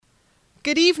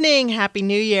Good evening. Happy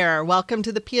New Year. Welcome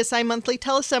to the PSI Monthly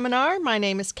Teleseminar. My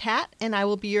name is Kat, and I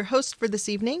will be your host for this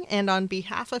evening. And on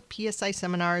behalf of PSI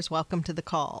Seminars, welcome to the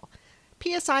call.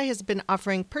 PSI has been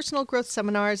offering personal growth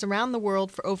seminars around the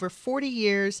world for over 40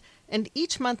 years, and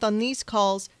each month on these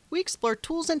calls, we explore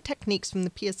tools and techniques from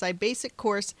the PSI Basic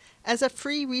course as a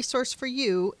free resource for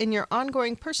you in your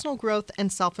ongoing personal growth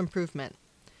and self-improvement.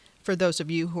 For those of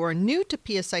you who are new to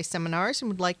PSI seminars and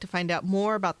would like to find out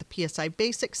more about the PSI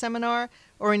Basic seminar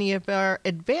or any of our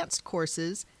advanced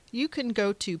courses, you can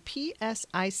go to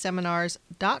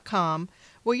psiseminars.com,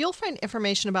 where you'll find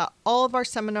information about all of our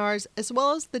seminars as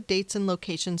well as the dates and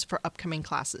locations for upcoming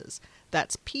classes.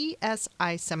 That's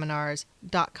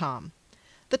psiseminars.com.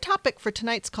 The topic for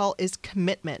tonight's call is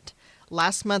commitment.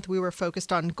 Last month we were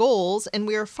focused on goals, and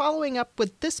we are following up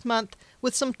with this month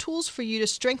with some tools for you to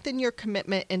strengthen your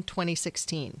commitment in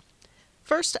 2016.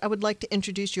 First, I would like to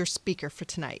introduce your speaker for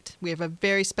tonight. We have a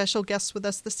very special guest with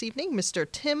us this evening, Mr.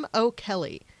 Tim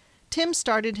O'Kelly. Tim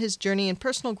started his journey in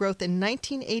personal growth in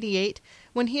 1988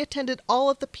 when he attended all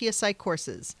of the PSI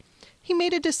courses. He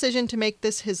made a decision to make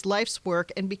this his life's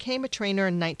work and became a trainer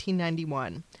in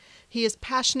 1991. He is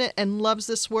passionate and loves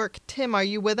this work. Tim, are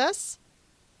you with us?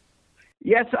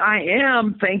 Yes, I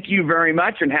am. Thank you very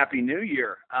much, and Happy New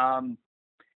Year. I'm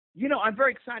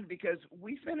very excited because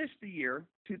we finished the year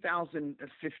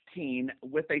 2015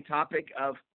 with a topic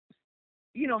of,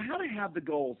 how to have the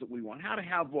goals that we want, how to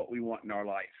have what we want in our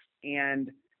life.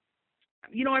 And,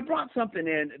 I brought something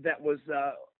in that was,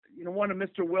 one of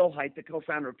Mr. Will Hite, the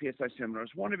co-founder of PSI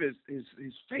Seminars, one of his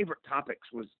favorite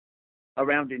topics was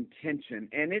around intention.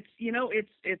 And it's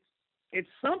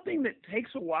something that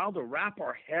takes a while to wrap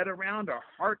our head around, our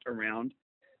heart around,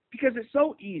 because it's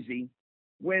so easy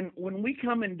when we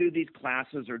come and do these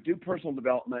classes or do personal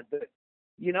development that,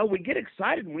 we get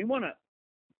excited and we want to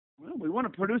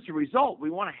produce a result. We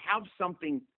want to have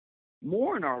something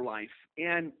more in our life.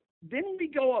 And then we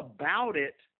go about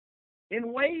it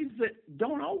in ways that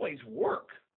don't always work.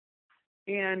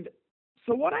 And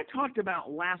so what I talked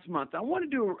about last month, I want to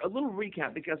do a little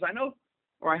recap because I know,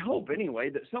 or I hope anyway,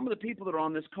 that some of the people that are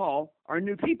on this call are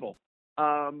new people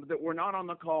that were not on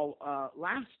the call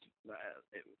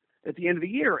at the end of the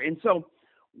year. And so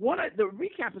the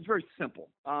recap is very simple.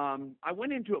 I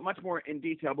went into it much more in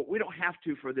detail, but we don't have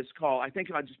to for this call. I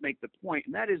think I'll just make the point,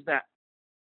 and that is that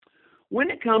when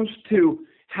it comes to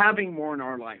having more in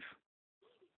our life,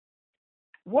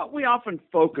 what we often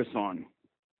focus on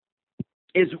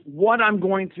is what I'm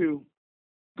going to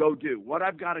go do, what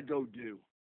I've got to go do,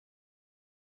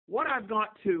 what I've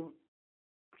got to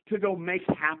go make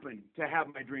happen to have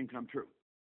my dream come true.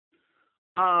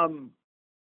 And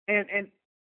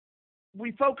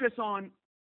we focus on,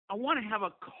 I want to have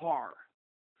a car.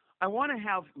 I want to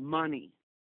have money.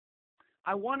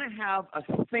 I want to have a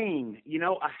thing,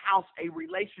 a house, a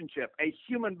relationship, a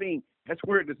human being. As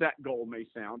weird as that goal may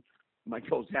sound. My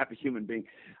goal is to have a human being.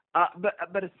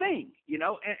 But a thing,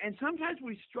 and sometimes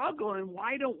we struggle, and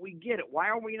why don't we get it? Why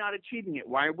are we not achieving it?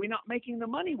 Why are we not making the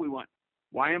money we want?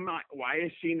 Why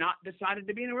is she not decided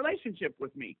to be in a relationship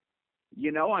with me?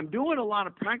 I'm doing a lot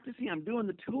of practicing. I'm doing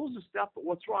the tools and stuff, but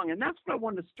what's wrong? And that's what I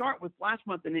wanted to start with last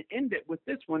month and end it with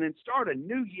this one and start a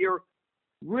new year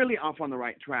really off on the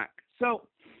right track. So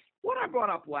what I brought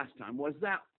up last time was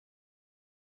that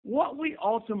what we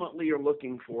ultimately are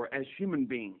looking for as human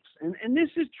beings, and this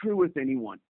is true with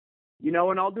anyone,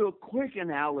 and I'll do a quick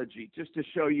analogy just to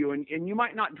show you, and you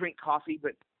might not drink coffee,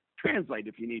 but translate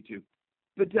if you need to.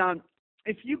 But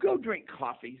if you go drink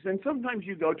coffees, and sometimes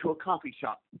you go to a coffee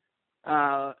shop,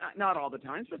 not all the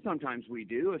times, but sometimes we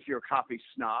do. If you're a coffee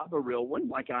snob, a real one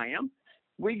like I am,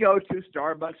 we go to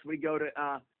Starbucks, we go to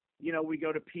we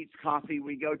go to Pete's Coffee,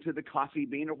 we go to the Coffee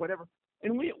Bean or whatever,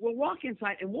 and we'll walk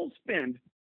inside and we'll spend,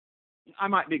 I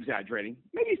might be exaggerating,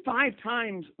 maybe 5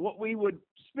 times what we would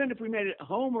spend if we made it at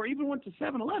home or even went to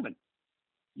 7-Eleven.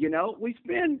 We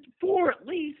spend 4 at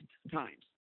least times.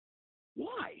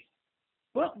 Why?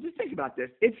 Well, just think about this.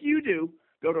 If you do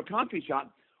go to a coffee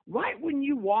shop, right when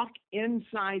you walk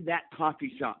inside that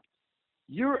coffee shop,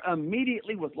 you're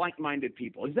immediately with like-minded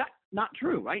people. Is that not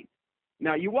true, right?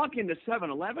 Now, you walk into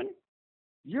 7-Eleven,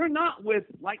 you're not with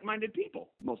like-minded people,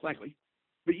 most likely.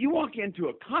 But you walk into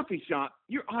a coffee shop,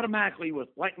 you're automatically with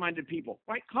like-minded people,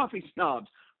 right? Coffee snobs,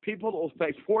 people that will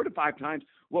pay 4 to 5 times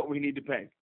what we need to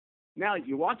pay. Now,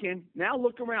 you walk in, now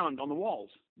look around on the walls.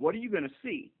 What are you going to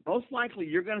see? Most likely,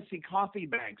 you're going to see coffee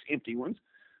bags, empty ones,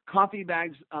 coffee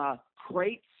bags,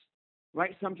 crates,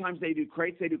 right? Sometimes they do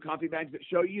crates, they do coffee bags that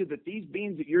show you that these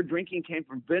beans that you're drinking came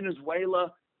from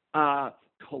Venezuela,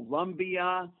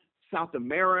 Colombia, South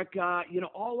America,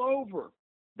 all over.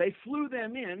 They flew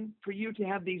them in for you to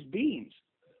have these beans.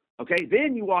 Okay,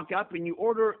 then you walk up and you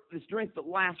order this drink that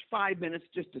lasts 5 minutes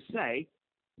just to say,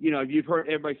 you've heard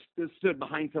everybody stood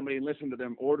behind somebody and listened to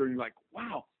them order, and you're like,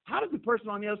 wow, how does the person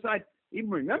on the other side even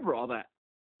remember all that?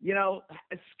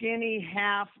 Skinny,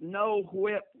 half, no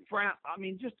whip,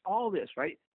 just all this,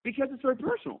 right? Because it's very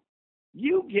personal.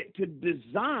 You get to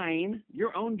design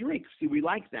your own drinks. See, we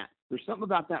like that. There's something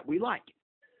about that we like.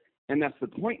 And that's the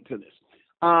point to this.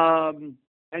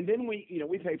 And then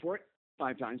we pay for it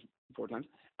 4 times.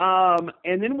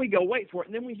 And then we go wait for it,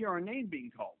 and then we hear our name being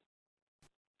called.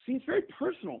 See, it's very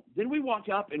personal. Then we walk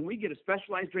up and we get a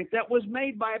specialized drink that was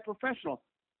made by a professional.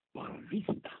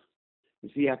 Barista. You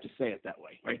see, you have to say it that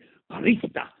way, right?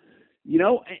 Barista.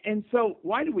 And so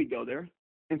why do we go there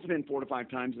and spend 4 to 5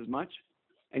 times as much?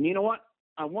 And you know what?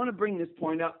 I want to bring this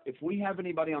point up. If we have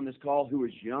anybody on this call who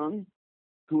is young,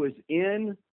 who is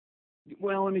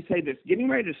let me say this, getting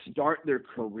ready to start their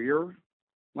career,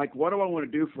 like, what do I want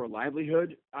to do for a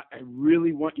livelihood? I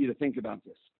really want you to think about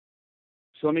this.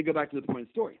 So let me go back to the point of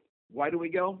the story. Why do we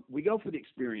go? We go for the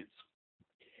experience.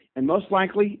 And most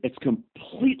likely, it's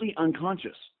completely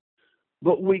unconscious.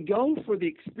 But we go for the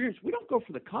experience. We don't go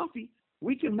for the coffee.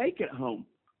 We can make it home.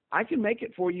 I can make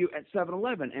it for you at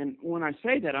 7-Eleven. And when I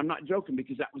say that, I'm not joking,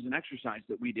 because that was an exercise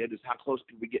that we did, is how close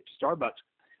could we get to Starbucks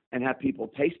and have people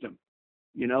taste them.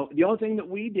 The only thing that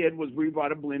we did was we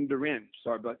brought a blender in.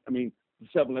 Starbucks, the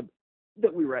 7-Eleven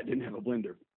that we were at didn't have a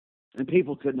blender. And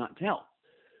people could not tell.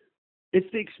 It's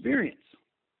the experience.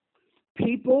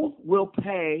 People will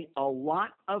pay a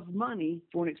lot of money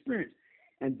for an experience.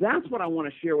 And that's what I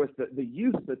want to share with the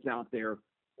youth that's out there,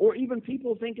 or even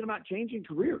people thinking about changing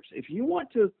careers. If you want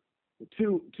to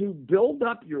build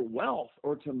up your wealth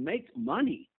or to make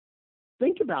money,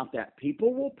 think about that.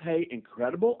 People will pay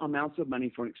incredible amounts of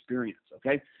money for an experience,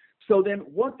 okay? So then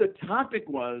what the topic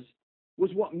was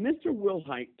what Mr.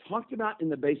 Wilhite talked about in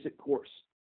the basic course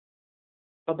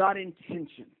about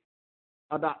intention,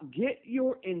 about get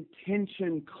your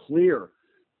intention clear.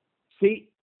 See,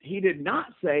 he did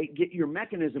not say get your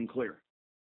mechanism clear.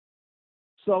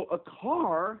 So a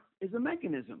car is a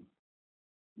mechanism.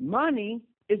 Money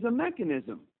is a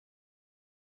mechanism.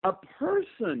 A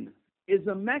person is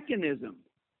a mechanism.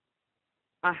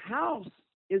 A house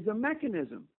is a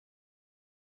mechanism.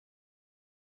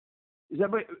 Is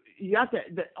everybody, you got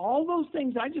that? All those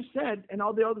things I just said, and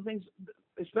all the other things,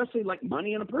 especially like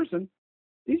money and a person,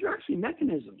 these are actually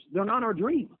mechanisms. They're not our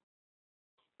dream.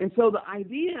 And so the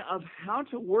idea of how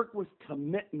to work with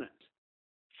commitment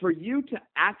for you to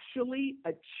actually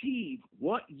achieve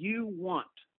what you want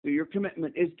through your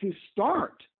commitment is to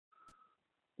start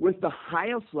with the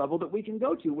highest level that we can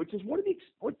go to, which is what's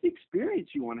the experience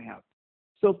you want to have.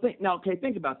 So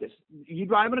think about this. You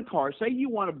drive in a car. Say you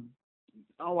want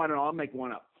I'll make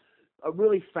one up. A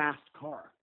really fast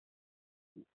car.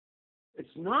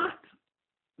 It's not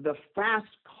the fast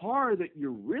car that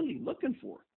you're really looking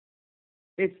for.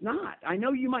 It's not. I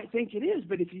know you might think it is,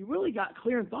 but if you really got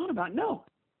clear and thought about it, no.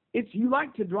 It's you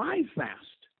like to drive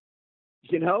fast,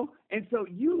 And so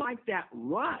you like that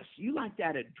rush. You like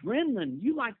that adrenaline.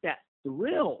 You like that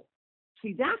thrill.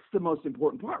 See, that's the most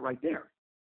important part right there.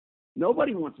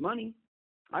 Nobody wants money.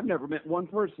 I've never met one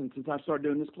person since I started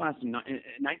doing this class in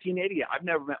 1980. I've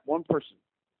never met one person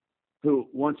who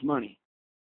wants money.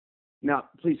 Now,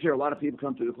 please hear, a lot of people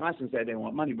come through the class and say they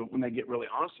want money, but when they get really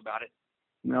honest about it,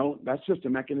 no, that's just a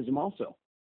mechanism also.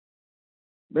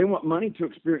 They want money to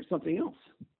experience something else.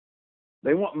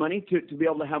 They want money to be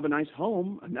able to have a nice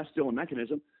home, and that's still a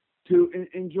mechanism, to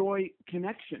enjoy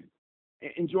connection,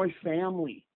 enjoy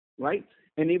family, right?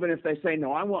 And even if they say,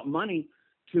 no, I want money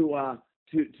to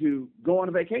go on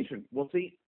a vacation. Well,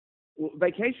 see,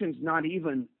 vacation's not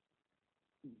even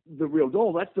the real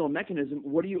goal. That's still a mechanism.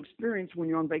 What do you experience when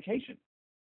you're on vacation?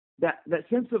 That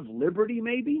sense of liberty,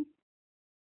 maybe,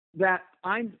 that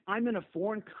I'm in a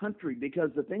foreign country because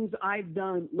the things I've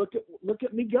done, look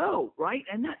at me go, right?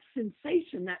 And that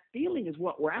sensation, that feeling is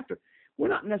what we're after. We're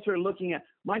not necessarily looking at,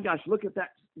 my gosh, look at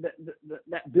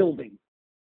that building.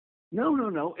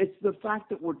 No. It's the fact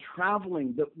that we're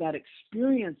traveling, that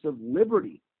experience of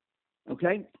liberty.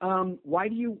 Okay. Why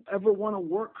do you ever want to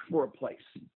work for a place?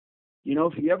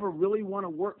 If you ever really want to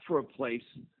work for a place,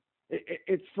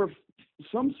 it's for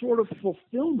some sort of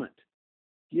fulfillment,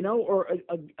 or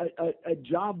a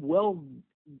job well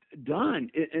done.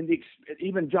 And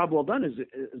even job well done is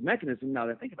a mechanism now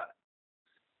that I think about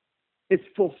it. It's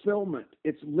fulfillment.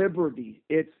 It's liberty.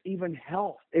 It's even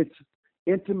health. It's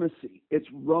intimacy. It's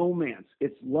romance.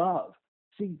 It's love.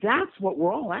 See, that's what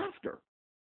we're all after.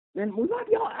 And we might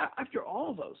be all after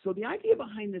all of those. So the idea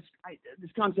behind this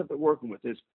concept that we're working with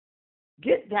is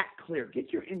Get that clear.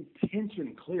 Get your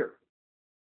intention clear.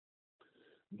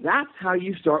 That's how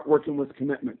you start working with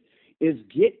commitment, is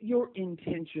get your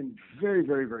intention very,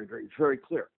 very, very, very, very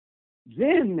clear.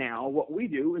 Then now what we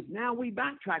do is now we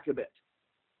backtrack a bit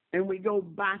and we go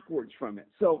backwards from it.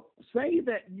 So say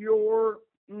that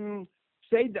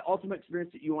say the ultimate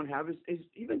experience that you want to have is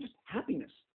even just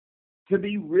happiness, to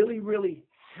be really, really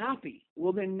happy.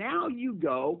 Well, then now you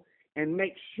go and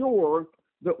make sure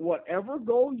that whatever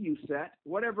goal you set,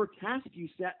 whatever task you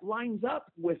set lines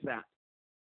up with that.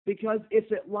 Because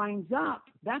if it lines up,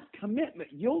 that's commitment.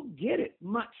 You'll get it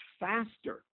much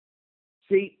faster.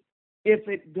 See, if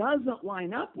it doesn't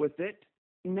line up with it,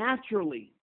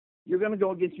 naturally, you're going to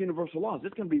go against universal laws.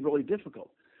 It's going to be really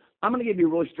difficult. I'm going to give you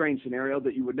a really strange scenario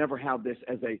that you would never have this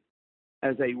as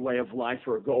a way of life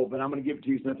or a goal, but I'm going to give it to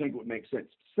you so I think it would make sense.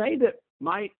 Say that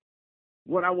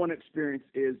what I want to experience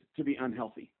is to be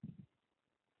unhealthy.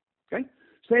 Okay?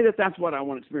 Say that that's what I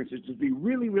want to experience, is to be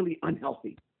really, really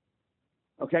unhealthy.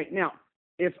 Okay, now,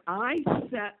 if I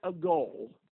set a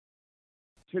goal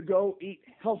to go eat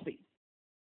healthy,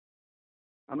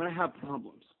 I'm going to have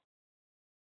problems.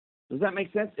 Does that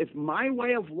make sense? If my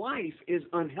way of life is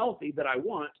unhealthy that I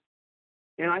want,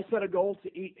 and I set a goal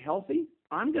to eat healthy,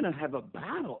 I'm going to have a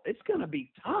battle. It's going to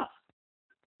be tough.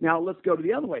 Now, let's go to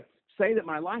the other way. Say that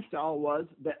my lifestyle was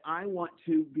that I want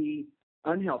to be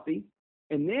unhealthy,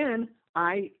 and then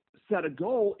I set a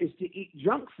goal is to eat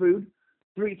junk food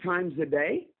 3 times a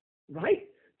day, right?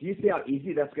 Do you see how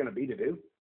easy that's going to be to do?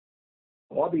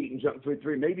 Oh, I'll be eating junk food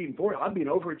 3, maybe even 4. I'll be an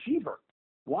overachiever.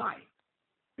 Why?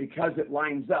 Because it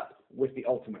lines up with the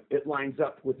ultimate. It lines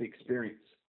up with the experience.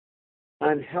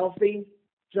 Unhealthy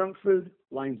junk food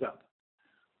lines up.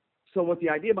 So what the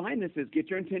idea behind this is, get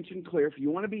your intention clear. If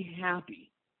you want to be happy,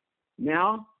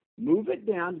 now move it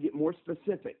down, get more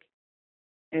specific.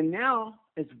 And now,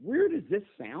 as weird as this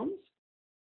sounds,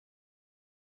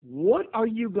 what are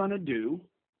you going to do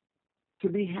to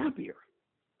be happier?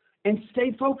 And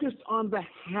stay focused on the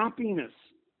happiness.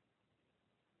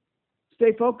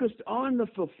 Stay focused on the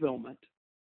fulfillment.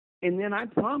 And then I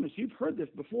promise, you've heard this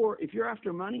before, if you're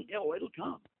after money, it'll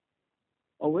come.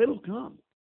 Oh, it'll come.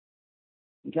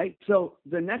 Okay, so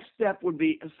the next step would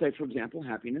be, say, for example,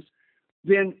 happiness.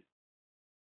 Then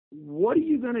what are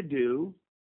you going to do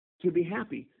to be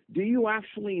happy? Do you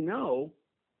actually know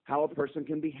how a person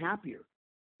can be happier?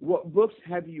 What books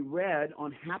have you read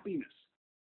on happiness?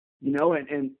 You know,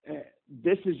 and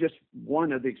this is just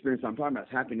one of the experiences I'm talking about,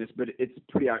 is happiness, but it's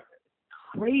pretty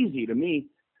crazy to me.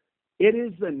 It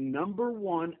is the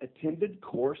 #1 attended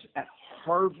course at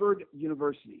Harvard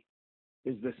University,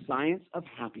 is the science of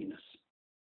happiness,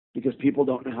 because people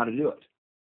don't know how to do it.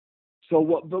 So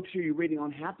what books are you reading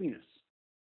on happiness?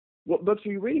 What books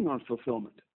are you reading on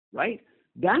fulfillment, right?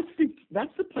 That's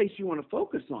the place you want to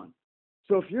focus on.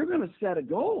 So if you're going to set a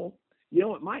goal, you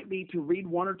know, it might be to read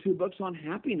 1 or 2 books on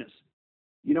happiness.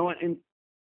 You know what? And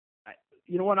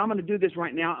you know what? I'm going to do this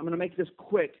right now. I'm going to make this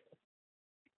quick.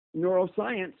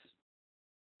 Neuroscience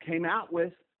came out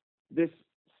with this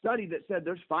study that said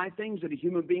there's 5 things that a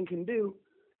human being can do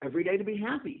every day to be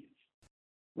happy.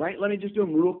 Right? Let me just do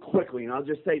them real quickly, and I'll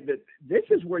just say that this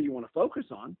is where you want to focus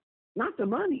on, not the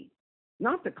money,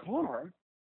 not the car,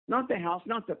 not the house,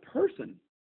 not the person.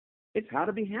 It's how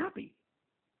to be happy.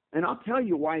 And I'll tell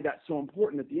you why that's so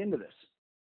important at the end of this.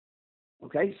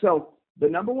 Okay, so the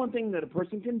 #1 thing that a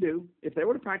person can do, if they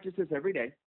were to practice this every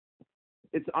day,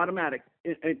 it's automatic.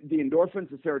 The endorphins,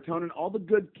 the serotonin, all the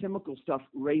good chemical stuff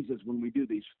raises when we do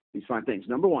these 5 things.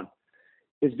 #1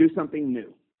 is do something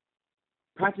new.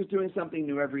 Practice doing something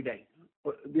new every day.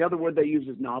 The other word they use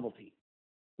is novelty,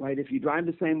 right? If you drive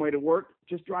the same way to work,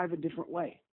 just drive a different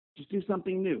way. Just do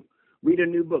something new. Read a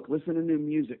new book. Listen to new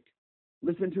music.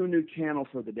 Listen to a new channel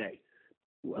for the day.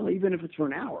 Well, even if it's for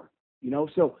an hour, you know.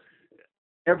 So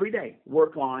every day,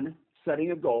 work on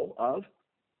setting a goal of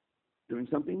doing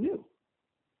something new.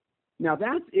 Now,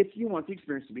 that's if you want the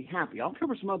experience to be happy. I'll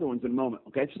cover some other ones in a moment,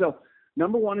 okay? So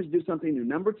 #1 is do something new.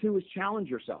 #2 is challenge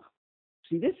yourself.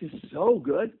 See, this is so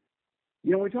good.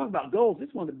 You know, when we talk about goals,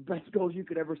 it's one of the best goals you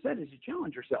could ever set, is to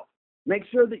challenge yourself. Make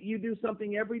sure that you do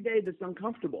something every day that's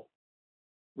uncomfortable,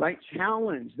 right?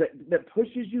 Challenge that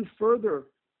pushes you further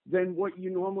than what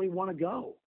you normally want to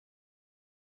go,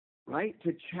 right?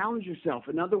 To challenge yourself.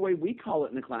 Another way we call it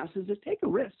in the class is just take a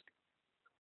risk.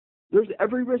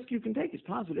 Every risk you can take is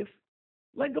positive.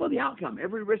 Let go of the outcome.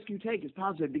 Every risk you take is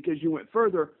positive because you went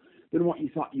further than what you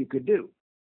thought you could do.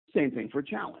 Same thing for a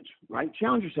challenge, right?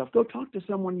 Challenge yourself. Go talk to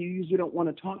someone you usually don't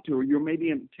want to talk to, or you're maybe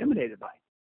intimidated by.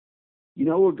 You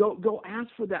know, or go ask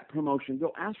for that promotion.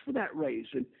 Go ask for that raise.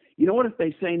 And, You know what? If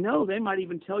they say no, they might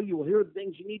even tell you, well, here are the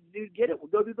things you need to do to get it. Well,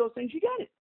 go do those things, you get it,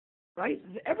 right?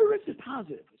 Every risk is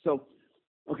positive. So,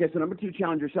 okay, so number 2,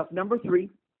 challenge yourself. Number 3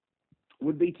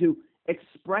 would be to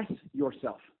express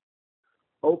yourself.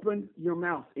 Open your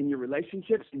mouth in your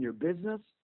relationships, in your business.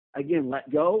 Again,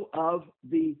 let go of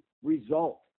the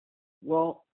result.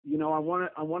 Well, I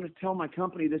want to tell my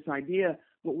company this idea,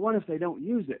 but what if they don't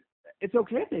use it? It's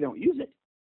okay if they don't use it.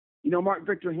 Mark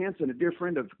Victor Hansen, a dear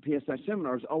friend of PSI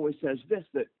Seminars, always says this,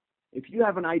 that if you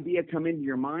have an idea come into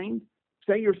your mind,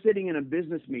 say you're sitting in a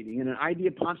business meeting and an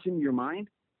idea pops into your mind,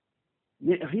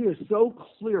 he is so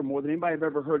clear, more than anybody I've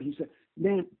ever heard. He said,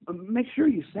 man, make sure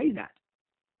you say that.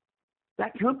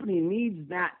 That company needs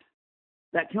that.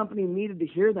 That company needed to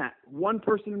hear that. One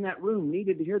person in that room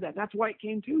needed to hear that. That's why it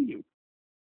came to you.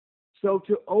 So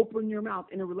to open your mouth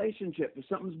in a relationship, if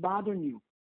something's bothering you,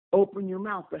 open your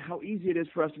mouth. But how easy it is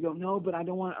for us to go, no, but I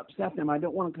don't want to upset them. I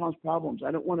don't want to cause problems. I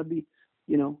don't want to be,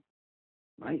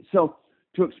 right? So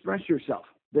to express yourself.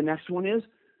 The next one is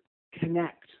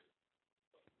connect.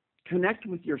 Connect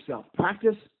with yourself.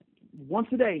 Practice once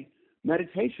a day.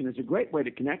 Meditation is a great way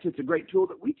to connect. It's a great tool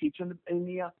that we teach in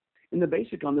the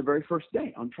basic on the very first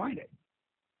day, on Friday,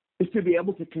 is to be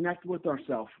able to connect with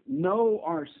ourselves, know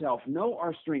ourselves, know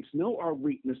our strengths, know our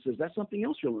weaknesses. That's something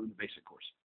else you'll learn in the basic course.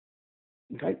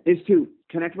 Okay, is to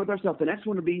connect with ourselves. The next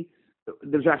one would be,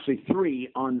 there's actually 3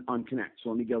 on connect. So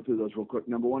let me go through those real quick.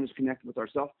 Number 1 is connect with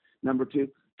ourselves. Number 2,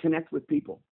 connect with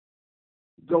people.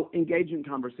 Go engage in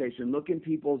conversation, look in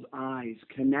people's eyes,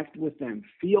 connect with them,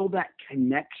 feel that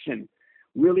connection,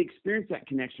 really experience that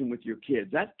connection with your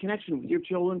kids. That connection with your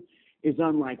children is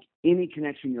unlike any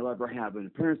connection you'll ever have. And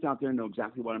the parents out there know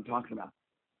exactly what I'm talking about.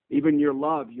 Even your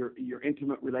love, your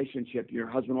intimate relationship, your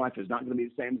husband and wife is not going to be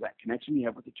the same as that connection you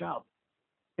have with the child.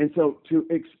 And so to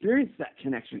experience that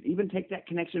connection, even take that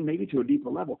connection maybe to a deeper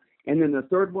level. And then the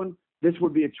third one, this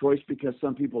would be a choice because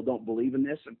some people don't believe in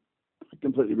this, and I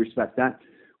completely respect that.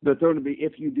 The third would be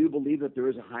if you do believe that there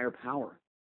is a higher power,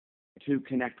 to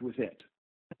connect with it.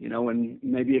 And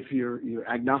maybe if you're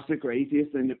agnostic or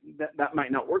atheist, then that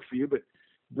might not work for you,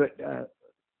 but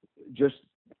just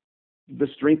the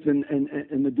strength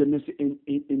and the goodness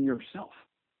in yourself,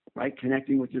 right?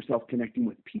 Connecting with yourself, connecting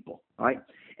with people, right?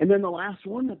 And then the last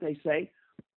one that they say,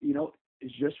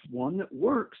 is just one that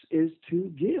works, is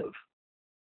to give,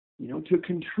 to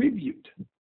contribute.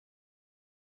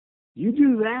 You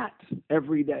do that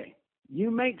every day. You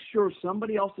make sure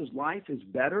somebody else's life is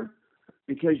better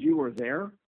because you were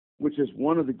there, which is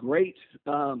one of the great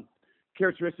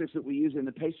characteristics that we use in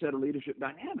the Pacesetter Leadership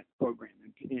Dynamic program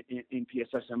in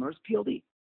PSI Seminars. PLD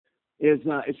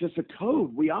it's just a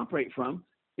code we operate from,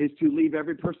 is to leave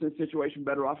every person in a situation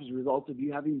better off as a result of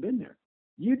you having been there.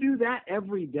 You do that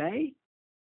every day.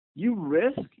 You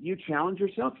risk, you challenge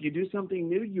yourself, you do something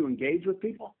new, you engage with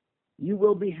people, you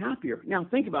will be happier. Now,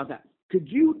 think about that. Could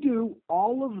you do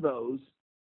all of those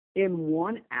in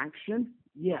one action?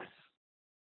 Yes,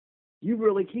 you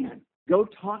really can. Go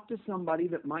talk to somebody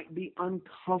that might be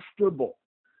uncomfortable,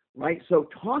 right? So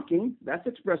talking, that's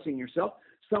expressing yourself.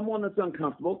 Someone that's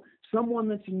uncomfortable, someone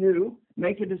that's new,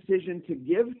 make a decision to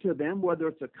give to them, whether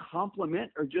it's a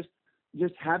compliment or just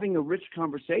having a rich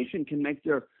conversation can make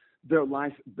their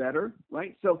life better,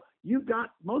 right? So you've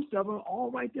got most of them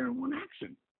all right there in one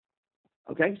action.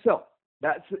 Okay, so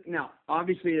that's, now,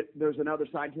 obviously, there's another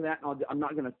side to that. And I'm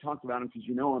not going to talk about them because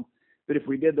you know them. But if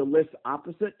we did the list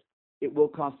opposite, it will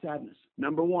cause sadness.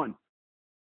 Number 1,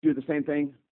 do the same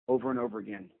thing over and over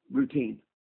again. Routine,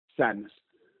 sadness.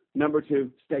 Number 2,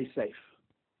 stay safe.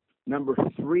 Number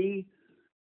 3,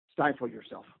 stifle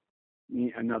yourself.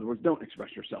 In other words, don't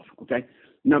express yourself, okay?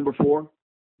 Number 4,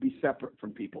 be separate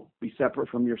from people. Be separate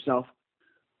from yourself.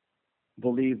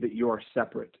 Believe that you are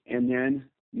separate. And then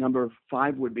number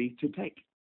 5 would be to take.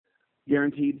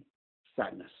 Guaranteed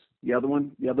sadness. The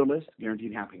other list,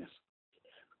 guaranteed happiness.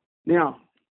 Now,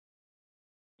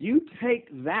 you take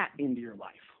that into your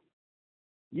life.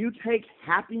 You take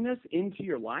happiness into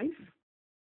your life.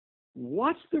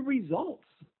 What's the results?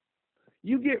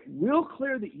 You get real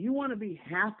clear that you want to be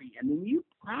happy, and then you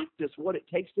practice what it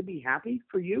takes to be happy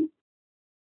for you.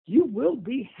 You will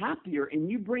be happier, and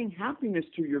you bring happiness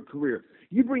to your career.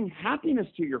 You bring happiness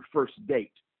to your first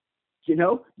date.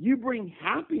 You bring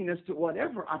happiness to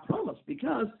whatever, I promise,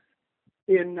 because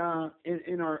in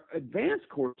our advanced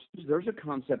courses, there's a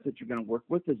concept that you're going to work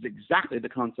with. Is exactly the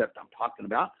concept I'm talking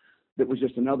about. That was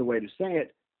just another way to say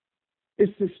it. Is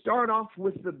to start off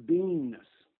with the beingness.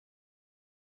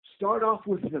 Start off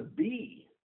with the be.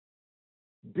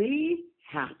 Be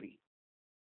happy.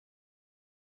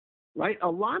 Right? A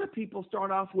lot of people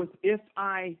start off with if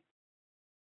I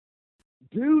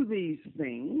do these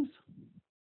things,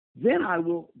 then I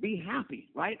will be happy,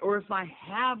 right? Or if I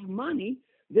have money,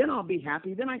 then I'll be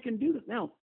happy. Then I can do that.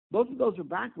 Now, both of those are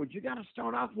backwards. You got to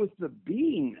start off with the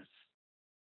beingness.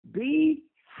 Be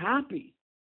happy.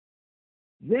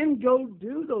 Then go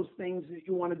do those things that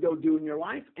you want to go do in your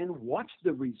life and watch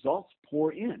the results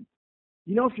pour in.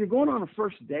 You know, if you're going on a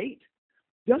first date,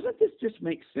 doesn't this just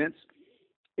make sense?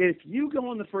 If you go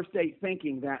on the first date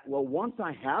thinking that, well, once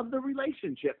I have the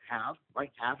relationship, have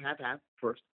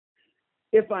first.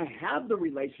 If I have the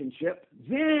relationship,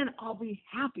 then I'll be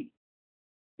happy.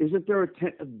 Isn't there a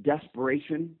tint of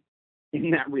desperation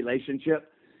in that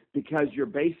relationship? Because you're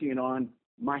basing it on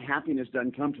my happiness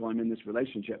doesn't come till I'm in this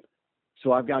relationship.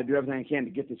 So I've got to do everything I can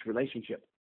to get this relationship.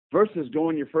 Versus go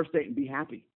on your first date and be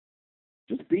happy.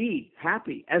 Just be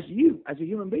happy as you, as a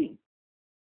human being.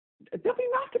 They'll be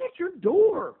knocking at your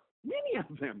door, many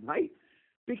of them, right?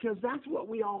 Because that's what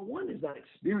we all want, is that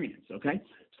experience, okay?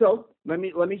 So let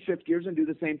me shift gears and do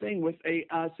the same thing with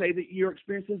say that your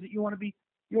experience is that you want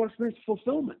to experience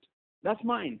fulfillment. That's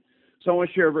mine. So I want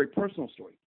to share a very personal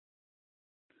story.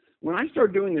 When I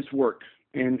started doing this work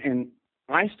and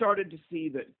I started to see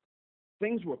that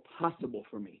things were possible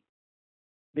for me,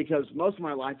 because most of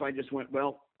my life I just went,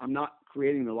 well, I'm not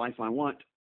creating the life I want,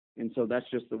 and so that's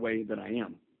just the way that I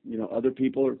am. You know, other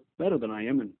people are better than I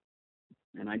am,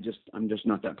 and I'm just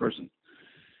not that person.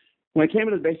 When I came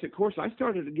into the basic course, I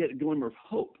started to get a glimmer of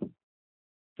hope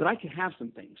that I could have some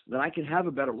things, that I could have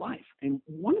a better life. And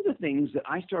one of the things that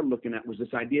I started looking at was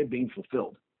this idea of being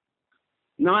fulfilled.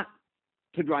 Not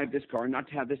to drive this car, not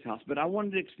to have this house, but I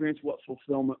wanted to experience what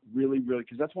fulfillment really,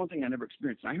 because that's one thing I never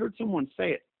experienced. I heard someone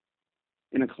say it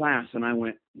in a class, and I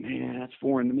went, man, that's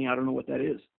foreign to me. I don't know what that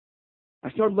is. I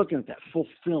started looking at that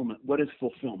fulfillment. What is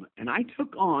fulfillment? And I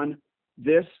took on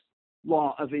this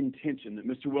law of intention that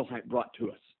Mr. Wilhite brought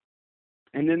to us.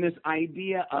 And then this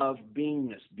idea of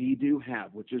beingness, be, do,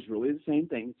 have, which is really the same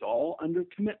thing. It's all under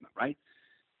commitment, right?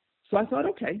 So I thought,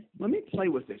 okay, let me play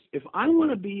with this. If I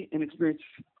want to be and experience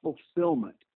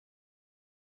fulfillment,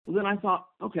 well, then I thought,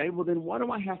 okay, well, then what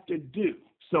do I have to do?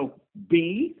 So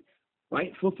be,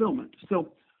 right, fulfillment.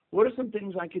 So what are some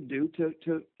things I could do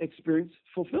to experience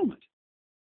fulfillment?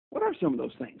 What are some of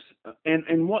those things?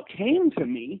 And what came to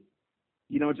me,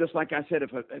 you know, just like I said,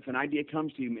 if an idea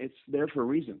comes to you, it's there for a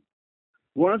reason.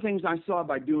 One of the things I saw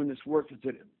by doing this work is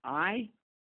that I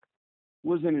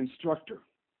was an instructor.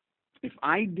 If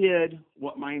I did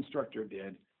what my instructor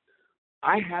did,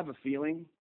 I have a feeling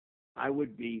I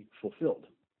would be fulfilled.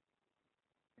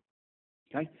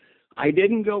 Okay? I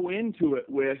didn't go into it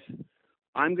with,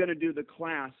 I'm going to do the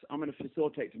class, I'm going to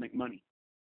facilitate to make money.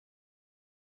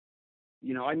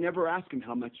 You know, I never asked them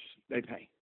how much they pay.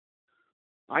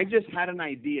 I just had an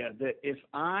idea that if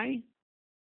I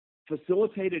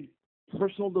facilitated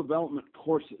personal development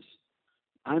courses,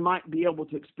 I might be able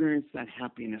to experience that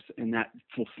happiness and that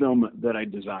fulfillment that I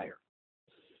desire.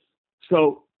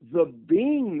 So the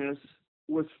beingness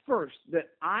was first, that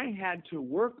I had to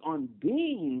work on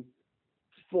being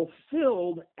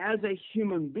fulfilled as a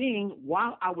human being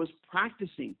while I was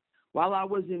practicing, while I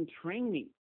was in training.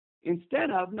 Instead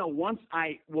of, no, once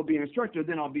I will be an instructor,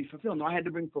 then I'll be fulfilled. No, I had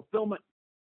to bring fulfillment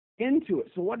into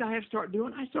it. So what did I have to start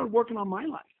doing? I started working on my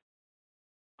life.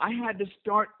 I had to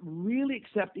start really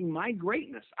accepting my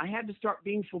greatness. I had to start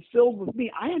being fulfilled with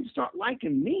me. I had to start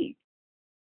liking me.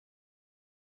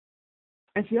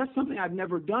 And see, that's something I've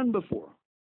never done before.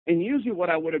 And usually what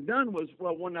I would have done was,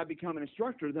 well, when I become an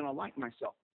instructor, then I'll like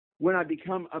myself. When I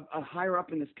become a higher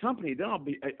up in this company, then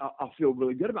I'll feel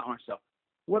really good about myself.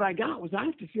 What I got was I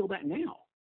have to feel that now.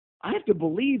 I have to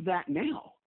believe that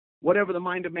now. Whatever the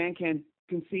mind of man can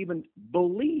conceive and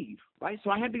believe, right? So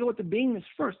I had to go with the beingness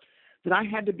first, that I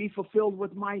had to be fulfilled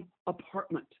with my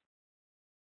apartment.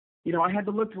 You know, I had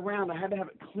to look around. I had to have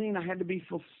it clean. I had to be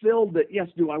fulfilled that, yes,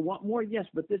 do I want more? Yes,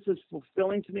 but this is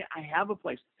fulfilling to me. I have a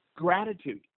place.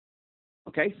 Gratitude.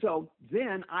 Okay, so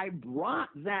then I brought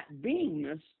that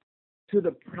beingness to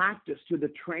the practice, to the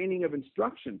training of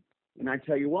instruction. And I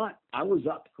tell you what, I was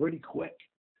up pretty quick.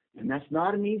 And that's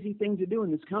not an easy thing to do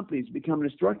in this company, is become an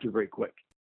instructor very quick.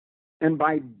 And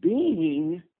by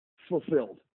being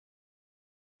fulfilled,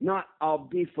 not I'll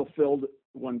be fulfilled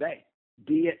one day,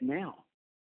 be it now.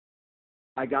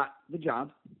 I got the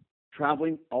job,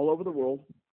 traveling all over the world,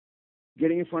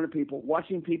 getting in front of people,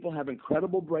 watching people have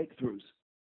incredible breakthroughs.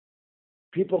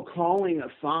 People calling a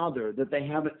father that they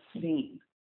haven't seen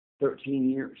 13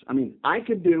 years. I mean, I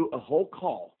could do a whole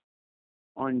call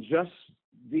on just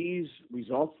these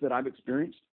results that I've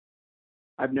experienced.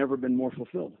 I've never been more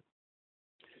fulfilled.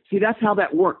 See, that's how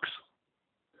that works.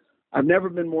 I've never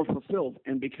been more fulfilled.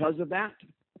 And because of that,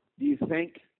 do you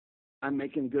think I'm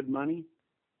making good money?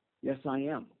 Yes, I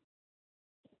am.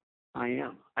 I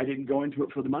am. I didn't go into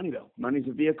it for the money, though. Money's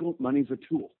a vehicle. Money's a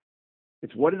tool.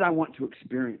 It's what did I want to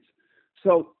experience?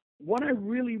 So what I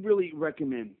really, really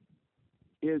recommend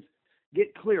is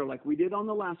get clear, like we did on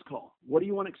the last call. What do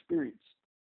you want to experience?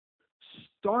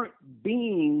 Start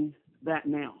being that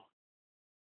now.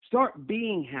 Start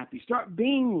being happy. Start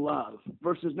being love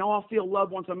versus, no, I'll feel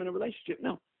love once I'm in a relationship.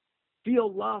 No,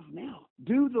 feel love now.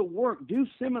 Do the work. Do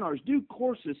seminars. Do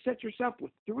courses. Set yourself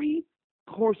with 3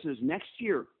 courses next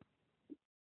year.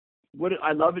 Would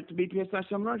I love it to be PSI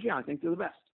seminars? Yeah, I think they're the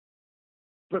best.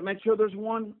 But make sure there's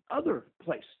one other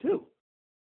place too.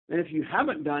 And if you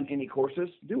haven't done any courses,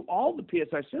 do all the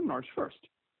PSI seminars first.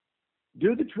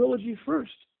 Do the trilogy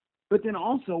first. But then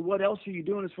also, what else are you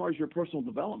doing as far as your personal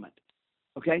development?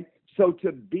 Okay? So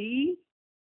to be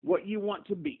what you want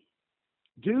to be,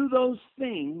 do those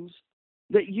things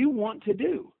that you want to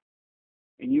do,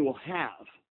 and you will have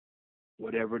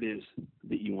whatever it is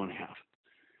that you want to have.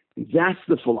 That's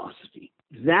the philosophy.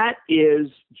 That is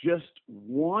just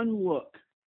one look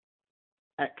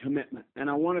at commitment. And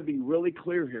I want to be really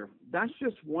clear here. That's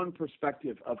just one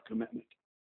perspective of commitment.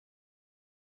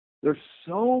 There's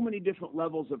so many different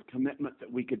levels of commitment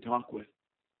that we could talk with.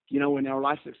 You know, in our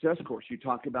life success course, you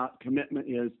talk about commitment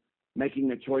is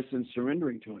making a choice and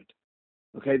surrendering to it.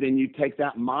 Okay, then you take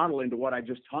that model into what I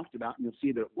just talked about, and you'll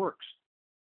see that it works.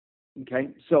 Okay,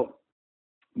 so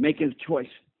make a choice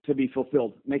to be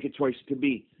fulfilled. Make a choice to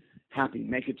be happy.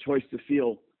 Make a choice to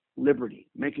feel liberty.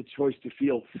 Make a choice to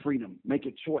feel freedom. Make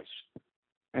a choice.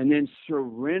 And then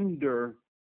surrender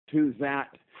to that.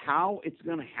 How it's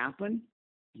going to happen,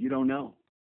 you don't know.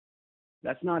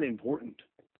 That's not important.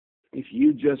 If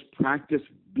you just practice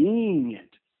being it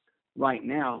right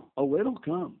now, oh, it'll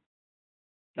come.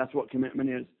 That's what commitment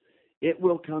is. It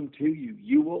will come to you.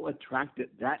 You will attract it.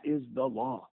 That is the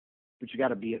law. But you got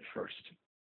to be it first.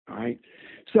 All right.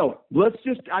 So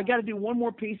I got to do one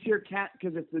more piece here, Kat,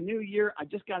 because it's the new year. I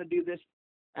just got to do this.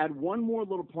 Add one more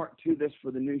little part to this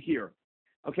for the new year.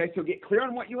 Okay. So get clear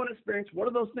on what you want to experience. What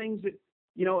are those things that,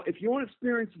 you know, if you want to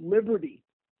experience liberty,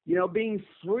 you know, being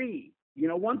free, you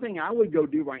know, one thing I would go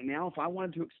do right now, if I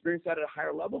wanted to experience that at a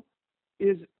higher level,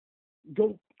 is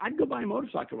I'd go buy a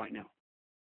motorcycle right now.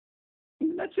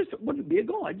 That's just wouldn't be a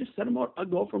goal. I just set a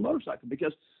goal for a motorcycle,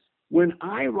 because when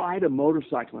I ride a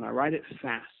motorcycle and I ride it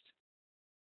fast,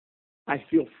 I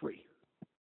feel free.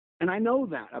 And I know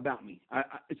that about me.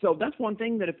 So that's one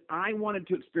thing that if I wanted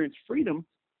to experience freedom,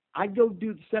 I'd go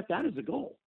set that as a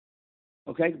goal.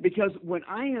 Okay? Because when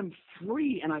I am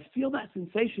free and I feel that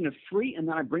sensation of free, and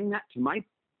then I bring that to my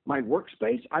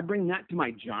workspace, I bring that to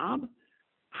my job,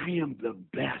 I am the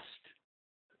best.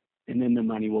 And then the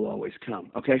money will always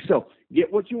come. Okay? So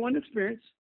get what you want to experience.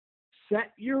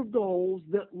 Set your goals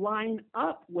that line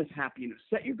up with happiness.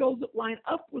 Set your goals that line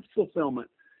up with fulfillment.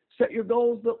 Set your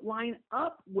goals that line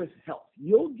up with health.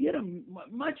 You'll get them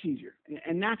much easier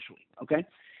and naturally, okay?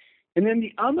 And then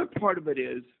the other part of it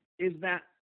is that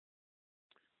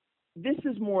this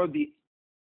is more of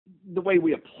the way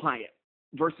we apply it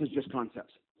versus just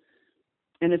concepts.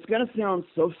 And it's going to sound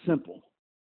so simple.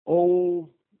 Oh,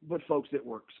 but folks, it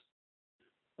works.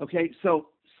 Okay, so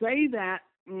say that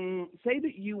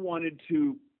you wanted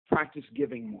to practice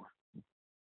giving more.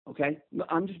 Okay,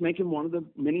 I'm just making one of the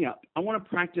many up. I want to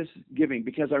practice giving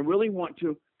because I really want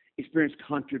to experience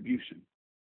contribution,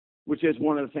 which is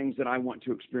one of the things that I want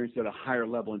to experience at a higher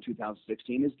level in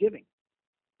 2016 is giving.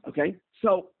 Okay,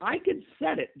 so I could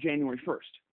set it January 1st.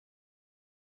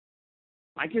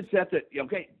 I could set that,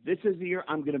 okay, this is the year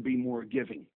I'm going to be more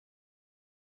giving.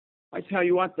 I tell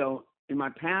you what, though, in my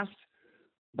past,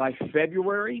 by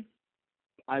February,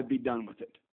 I'd be done with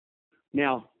it.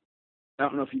 Now, I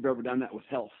don't know if you've ever done that with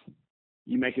health.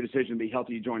 You make a decision to be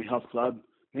healthy, you join a health club,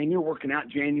 and you're working out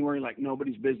January like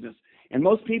nobody's business. And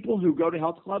most people who go to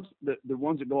health clubs, the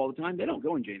ones that go all the time, they don't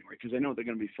go in January because they know they're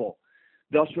going to be full.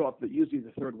 They'll show up usually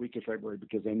the third week of February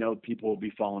because they know people will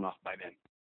be falling off by then.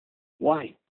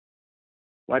 Why?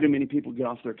 Why do many people get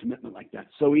off their commitment like that?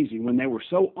 So easy when they were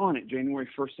so on it January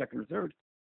 1st, 2nd, or 3rd.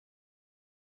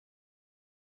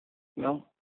 Well,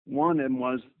 one of them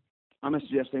was, I'm going to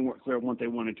suggest they weren't clear on what they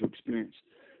wanted to experience.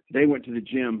 They went to the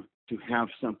gym to have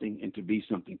something and to be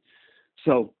something.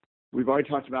 So we've already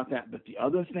talked about that. But the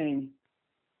other thing,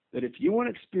 that if you want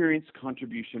to experience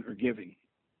contribution or giving,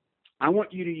 I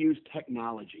want you to use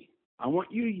technology. I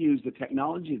want you to use the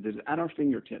technology that is at our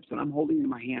fingertips, and I'm holding in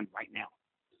my hand right now.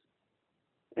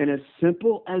 And as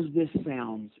simple as this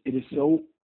sounds, it is so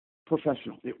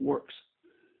professional. It works.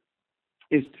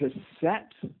 Is to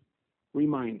set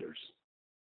reminders.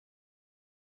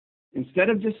 Instead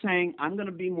of just saying, I'm going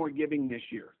to be more giving this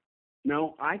year,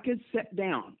 No, I could sit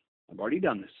down. I've already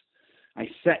done this. I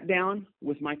sat down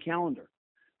with my calendar,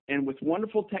 and with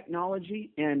wonderful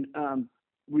technology and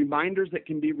reminders that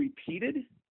can be repeated,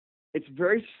 it's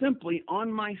very simply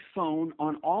on my phone,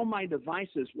 on all my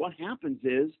devices. What happens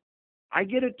is I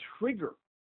get a trigger.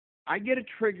 I get a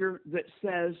trigger that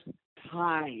says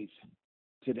tithe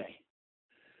today.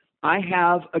 I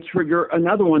have a trigger,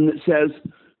 another one that says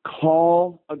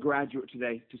call a graduate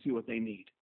today to see what they need.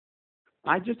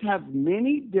 I just have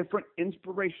many different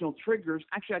inspirational triggers.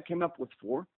 Actually, I came up with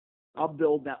 4. I'll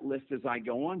build that list as I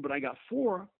go on, but I got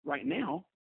 4 right now,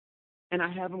 and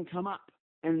I have them come up,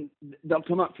 and they'll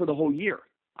come up for the whole year.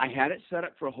 I had it set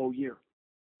up for a whole year.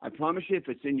 I promise you, if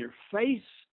it's in your face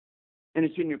and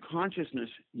it's in your consciousness,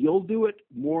 you'll do it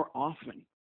more often,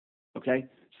 okay?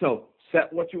 So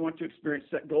set what you want to experience,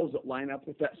 set goals that line up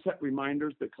with that, set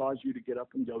reminders that cause you to get up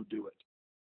and go do it.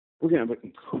 We're going to have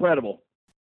an incredible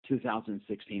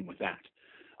 2016 with that.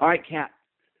 All right, Kat,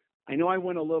 I know I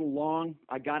went a little long.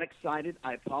 I got excited.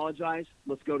 I apologize.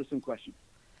 Let's go to some questions.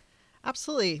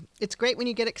 Absolutely. It's great when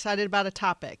you get excited about a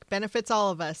topic. Benefits all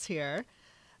of us here.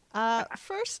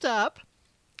 First up,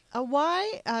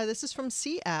 this is from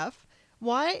CF.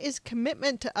 Why is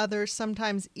commitment to others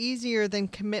sometimes easier than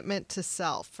commitment to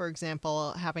self? For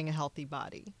example, having a healthy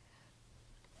body.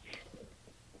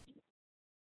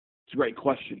 It's a great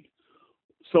question.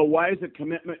 So why is a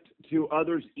commitment to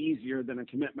others easier than a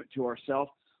commitment to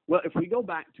ourselves? Well, if we go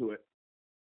back to it,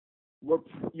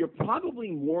 you're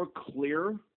probably more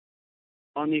clear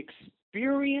on the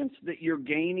experience that you're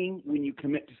gaining when you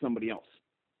commit to somebody else.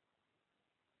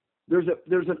 There's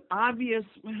an obvious,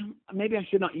 well, maybe I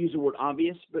should not use the word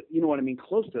obvious, but you know what I mean,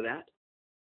 close to that.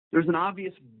 There's an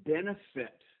obvious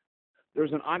benefit.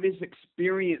 There's an obvious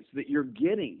experience that you're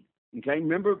getting. Okay,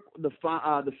 remember the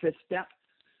 5th step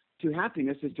to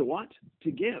happiness is to what?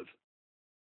 To give.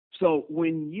 So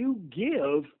when you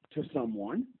give to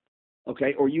someone,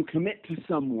 okay, or you commit to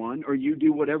someone, or you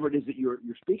do whatever it is that you're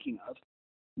speaking of,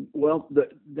 well,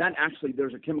 that actually,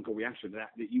 there's a chemical reaction to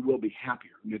that you will be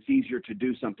happier. And it's easier to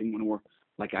do something when we're,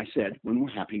 like I said, when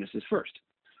happiness is first.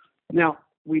 Now,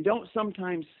 we don't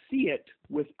sometimes see it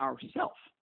with ourselves.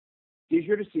 It's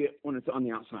easier to see it when it's on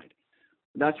the outside.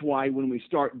 That's why when we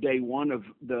start day 1 of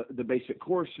the basic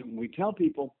course, and we tell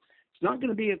people it's not going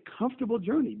to be a comfortable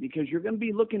journey because you're going to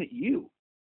be looking at you.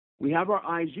 We have our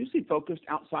eyes usually focused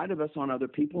outside of us on other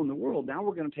people in the world. Now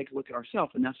we're going to take a look at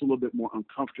ourselves, and that's a little bit more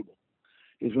uncomfortable,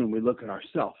 is when we look at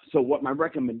ourselves. So what my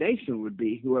recommendation would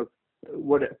be,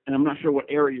 and I'm not sure what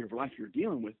area of life you're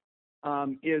dealing with,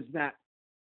 is that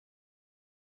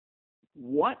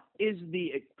what is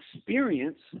the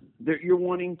experience that you're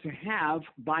wanting to have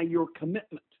by your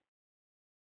commitment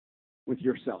with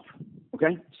yourself?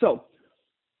 Okay? So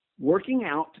working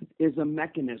out is a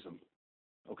mechanism.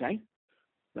 Okay?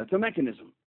 That's a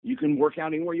mechanism. You can work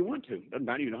out anywhere you want to. Doesn't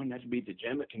matter. You don't have to be at the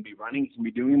gym. It can be running. It can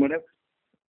be doing whatever.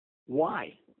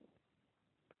 Why?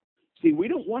 See, we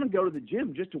don't want to go to the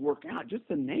gym just to work out. Just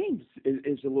the name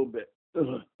is a little bit,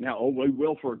 now, we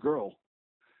will for a girl,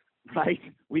 right?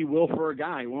 We will for a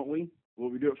guy, won't we? Will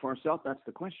we do it for ourselves? That's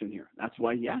the question here. That's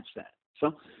why he asked that.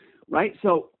 So, right?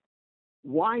 So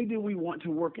why do we want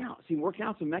to work out? See,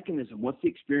 workout's a mechanism. What's the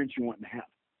experience you want to have?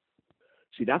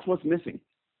 See, that's what's missing.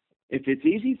 If it's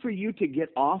easy for you to get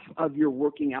off of your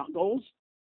working out goals,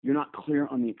 you're not clear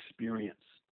on the experience.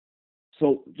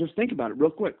 So just think about it real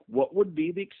quick. What would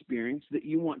be the experience that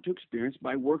you want to experience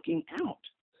by working out?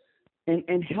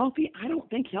 And healthy, I don't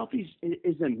think healthy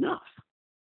is enough.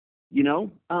 You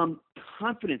know,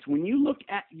 confidence. When you look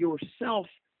at yourself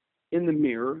in the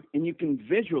mirror and you can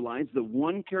visualize the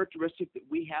one characteristic that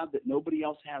we have that nobody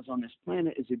else has on this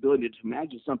planet is the ability to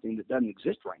imagine something that doesn't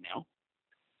exist right now.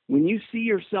 When you see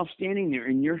yourself standing there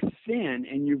and you're thin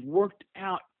and you've worked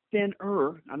out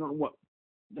thinner, I don't know what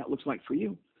that looks like for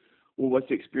you. Well, what's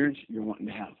the experience you're wanting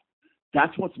to have?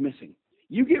 That's what's missing.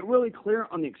 You get really clear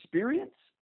on the experience,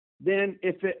 then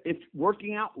if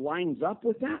working out lines up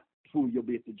with that, you'll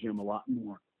be at the gym a lot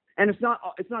more. And it's not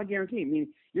a guarantee. I mean,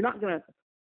 you're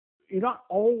not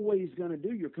always gonna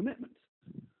do your commitments.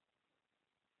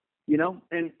 You know,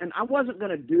 and I wasn't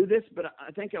gonna do this, but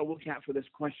I think I will count for this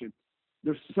question.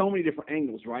 There's so many different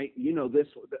angles, right? You know this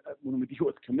when we deal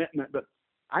with commitment, but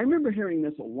I remember hearing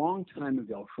this a long time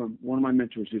ago from one of my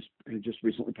mentors who just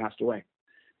recently passed away.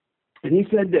 And he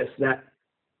said this, that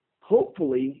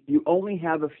hopefully you only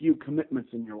have a few commitments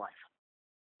in your life.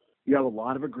 You have a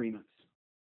lot of agreements.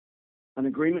 An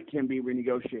agreement can be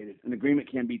renegotiated. An agreement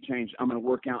can be changed. I'm going to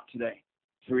work out today,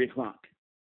 3:00.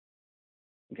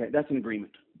 Okay, that's an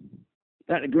agreement.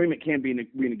 That agreement can be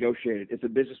renegotiated. If the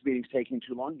business meeting's taking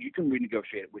too long, you can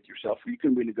renegotiate it with yourself, or you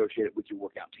can renegotiate it with your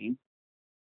workout team.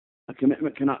 A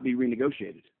commitment cannot be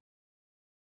renegotiated.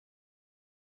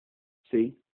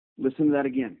 See? Listen to that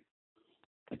again.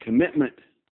 A commitment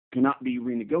cannot be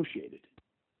renegotiated.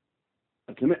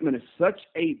 A commitment is such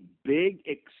a big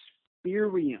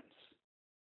experience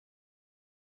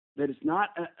that it's not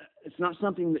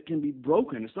something that can be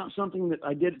broken. It's not something that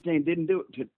I did today and didn't do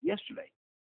it yesterday.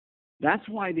 That's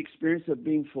why the experience of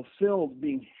being fulfilled,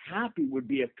 being happy would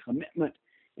be a commitment,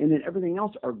 and then everything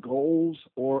else are goals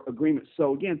or agreements.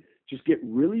 So again, just get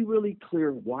really, really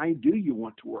clear, why do you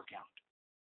want to work out?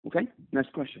 Okay,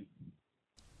 next question.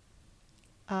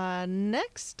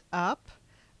 Next up,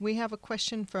 we have a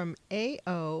question from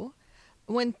AO.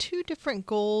 When two different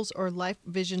goals or life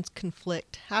visions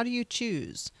conflict, how do you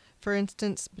choose? For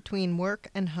instance, between work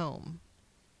and home.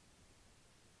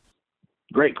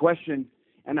 Great question.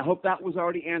 And I hope that was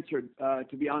already answered,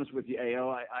 to be honest with you, AO.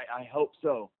 I hope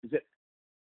so. Is it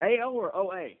AO or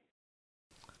OA?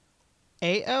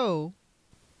 AO.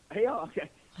 AO,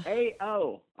 okay.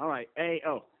 AO. All right,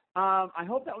 AO. I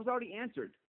hope that was already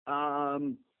answered.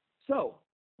 So,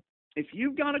 if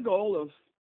you've got a goal of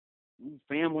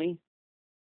family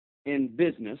and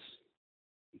business,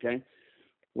 okay,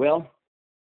 well,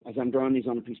 as I'm drawing these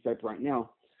on a piece of paper right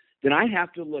now, then I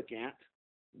have to look at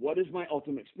what is my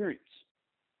ultimate experience?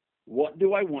 What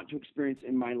do I want to experience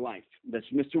in my life? That's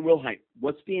Mr. Wilhite.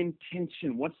 What's the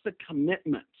intention? What's the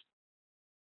commitment?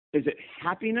 Is it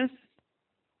happiness?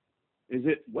 Is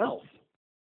it wealth?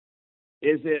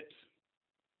 Is it,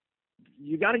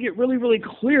 you got to get really, really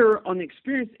clear on the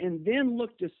experience and then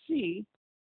look to see,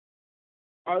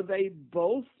 are they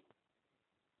both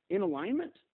in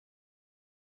alignment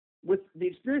with the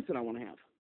experience that I want to have?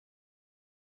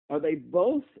 Are they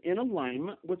both in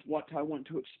alignment with what I want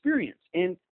to experience?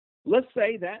 And let's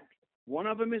say that one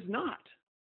of them is not.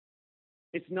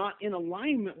 It's not in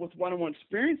alignment with what I want to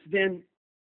experience, then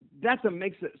that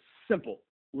makes it simple.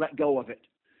 Let go of it.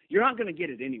 You're not going to get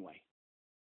it anyway.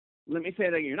 Let me say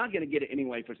that again. You're not going to get it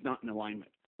anyway if it's not in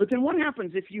alignment. But then what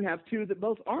happens if you have two that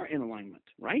both are in alignment,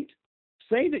 right?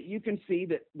 Say that you can see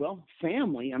that, well,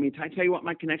 family, I mean, I tell you what,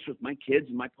 my connection with my kids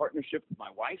and my partnership with my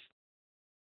wife,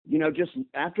 you know, just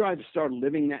after I've started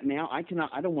living that now, I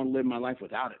don't want to live my life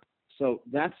without it. So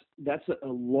that's a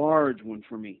large one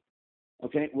for me.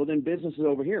 Okay, well then business is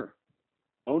over here.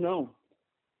 Oh no,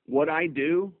 what I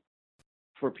do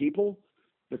for people,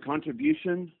 the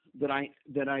contribution that I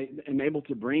am able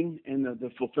to bring, and the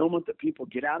fulfillment that people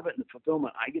get out of it, and the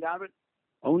fulfillment I get out of it.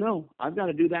 Oh no, I've got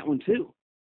to do that one too.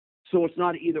 So it's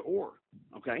not either or.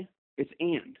 Okay, it's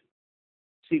and.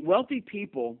 See, wealthy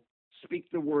people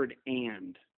speak the word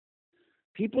and.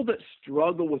 People that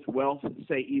struggle with wealth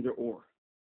say either or.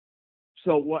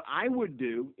 So what I would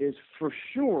do is for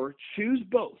sure choose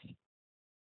both.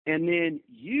 And then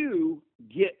you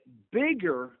get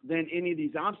bigger than any of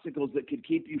these obstacles that could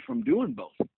keep you from doing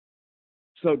both.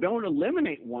 So don't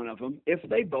eliminate one of them if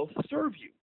they both serve you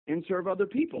and serve other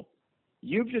people.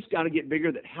 You've just got to get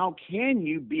bigger that how can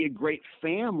you be a great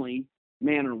family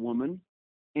man or woman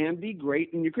and be great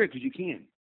in your career? Because you can.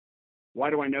 Why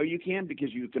do I know you can?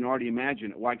 Because you can already imagine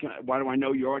it. Why do I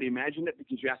know you already imagined it?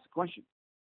 Because you asked the question.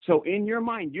 So in your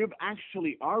mind, you've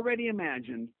actually already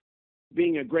imagined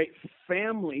being a great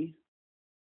family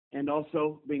and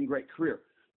also being a great career.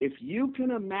 If you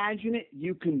can imagine it,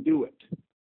 you can do it.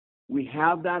 We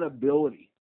have that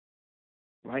ability,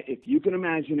 right? If you can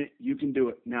imagine it, you can do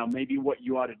it. Now, maybe what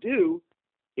you ought to do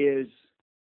is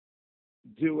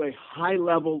do a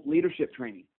high-level leadership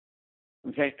training.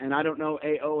 Okay, and I don't know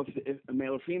AO if a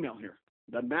male or female here.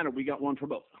 Doesn't matter. We got one for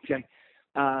both. Okay,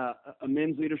 a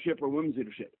men's leadership or women's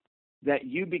leadership. That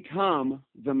you become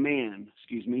the man,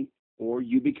 or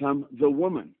you become the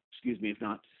woman, if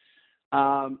not,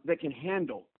 that can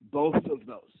handle both of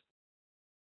those.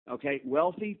 Okay,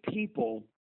 wealthy people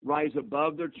rise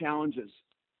above their challenges.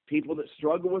 People that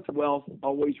struggle with wealth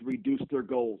always reduce their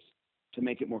goals to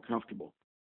make it more comfortable.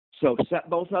 So set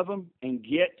both of them and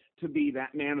get to be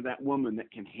that man or that woman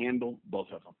that can handle both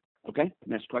of them. Okay,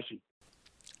 next question.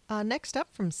 Next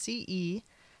up from CE,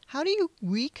 how do you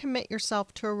recommit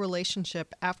yourself to a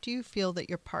relationship after you feel that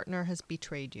your partner has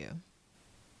betrayed you?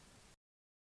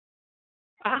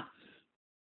 I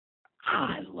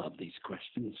love these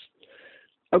questions.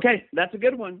 Okay, that's a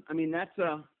good one. I mean, that's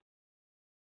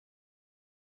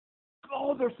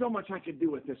there's so much I could do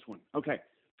with this one. Okay,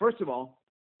 first of all,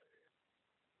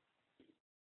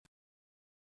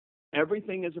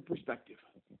 everything is a perspective,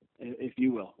 if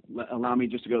you will. Allow me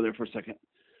just to go there for a second.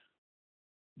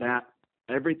 That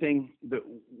everything that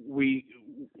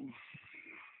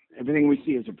Everything we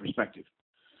see is a perspective.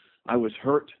 I was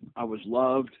hurt. I was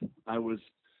loved. I was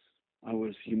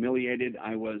humiliated.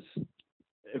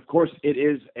 Of course, it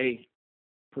is a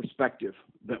perspective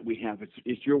that we have.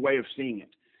 It's your way of seeing it.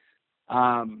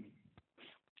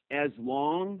 As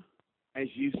long as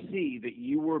you see that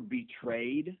you were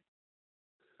betrayed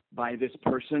by this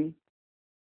person,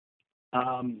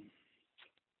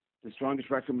 the strongest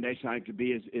recommendation I could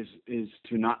be is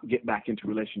to not get back into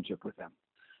relationship with them.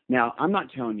 Now, I'm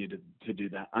not telling you to do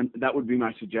that. That would be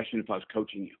my suggestion if I was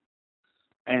coaching you.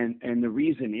 And the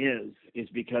reason is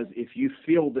because if you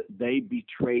feel that they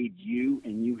betrayed you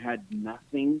and you had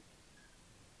nothing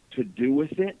to do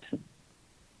with it,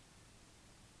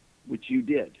 which you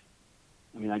did.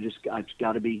 I mean, I've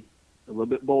got to be a little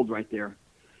bit bold right there.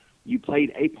 You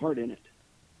played a part in it.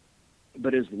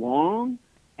 But as long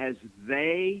as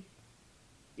they,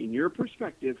 in your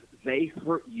perspective, they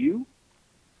hurt you,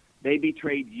 they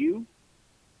betrayed you,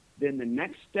 then the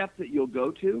next step that you'll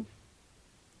go to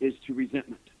is to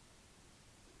resentment.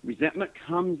 Resentment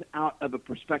comes out of a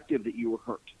perspective that you were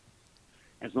hurt.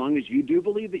 As long as you do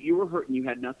believe that you were hurt and you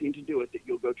had nothing to do with it,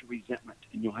 you'll go to resentment,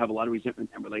 and you'll have a lot of resentment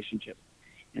in relationship.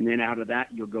 And then out of that,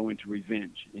 you'll go into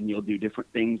revenge, and you'll do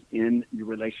different things in your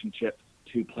relationship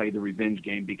to play the revenge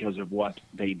game because of what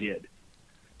they did.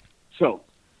 So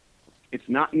it's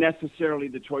not necessarily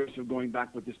the choice of going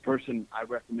back with this person. I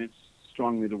recommend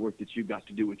strongly the work that you've got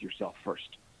to do with yourself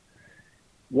first.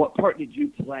 What part did you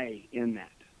play in that?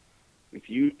 If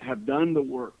you have done the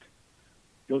work,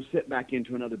 go sit back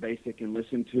into another basic and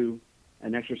listen to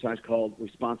an exercise called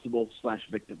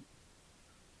responsible/victim.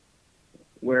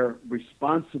 Where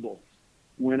responsible,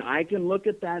 when I can look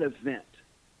at that event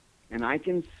and I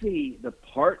can see the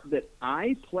part that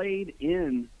I played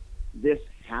in this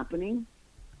happening,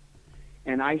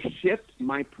 and I shift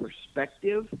my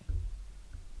perspective,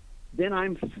 then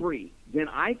I'm free. Then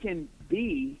I can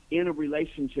be in a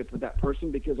relationship with that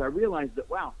person because I realize that,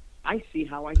 wow, I see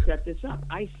how I set this up.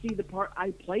 I see the part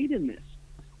I played in this.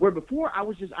 Where before I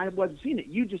wasn't seeing it.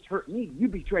 You just hurt me. You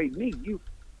betrayed me.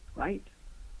 Right?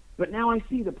 But now I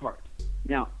see the part.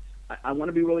 Now, I want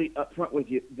to be really upfront with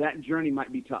you. That journey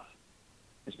might be tough,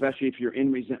 especially if you're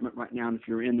in resentment right now and if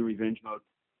you're in the revenge mode.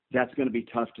 That's going to be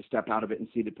tough to step out of it and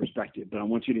see the perspective. But I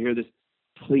want you to hear this.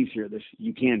 Please hear this.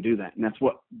 You can do that. And that's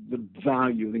what the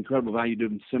incredible value of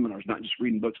doing seminars, not just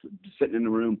reading books, but just sitting in the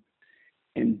room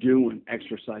and doing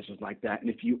exercises like that. And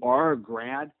if you are a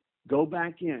grad, go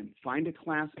back in. Find a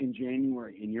class in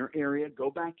January in your area. Go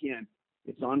back in.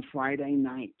 It's on Friday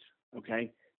night,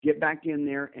 okay? Get back in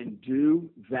there and do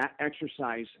that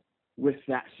exercise with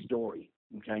that story,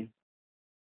 okay?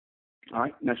 All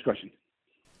right, next question.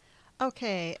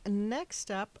 Okay, next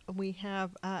up we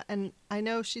have, and I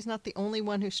know she's not the only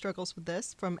one who struggles with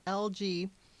this, from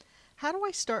LG. How do I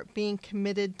start being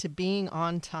committed to being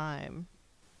on time?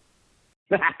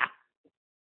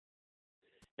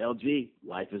 LG,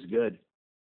 life is good.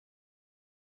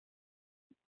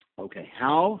 Okay,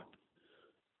 how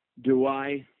do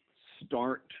I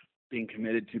start being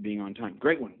committed to being on time?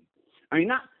 Great one. I mean,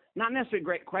 not necessarily a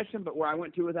great question, but where I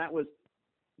went to with that was,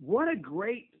 what a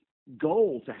great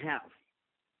goal to have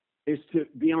is to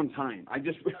be on time. I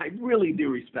really do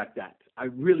respect that. I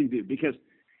really do, because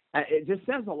it just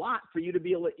says a lot for you to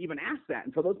be able to even ask that.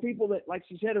 And for those people that, like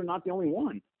she said, are not the only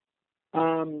one.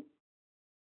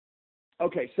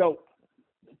 Okay, so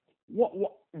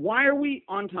why are we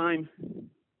on time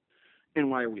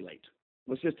and why are we late?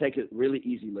 Let's just take a really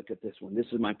easy look at this one. This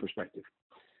is my perspective.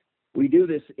 We do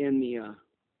this in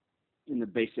the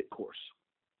basic course.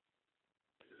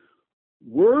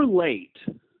 We're late.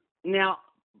 Now,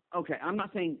 okay, I'm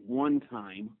not saying one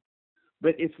time,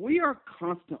 but if we are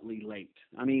constantly late,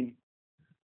 I mean,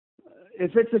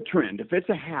 if it's a trend, if it's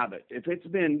a habit, if it's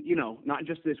been, not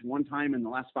just this one time in the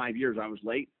last 5 years I was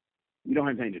late, you don't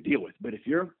have anything to deal with. But if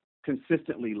you're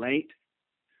consistently late,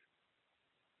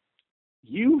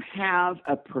 you have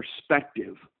a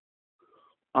perspective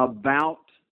about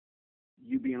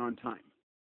you being on time.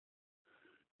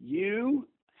 You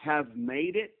have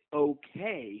made it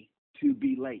okay to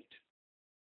be late.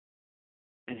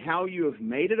 And how you have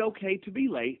made it okay to be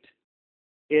late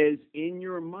is, in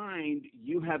your mind,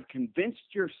 you have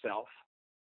convinced yourself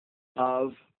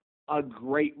of a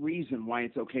great reason why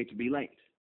it's okay to be late.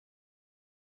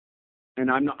 And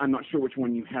I'm not sure which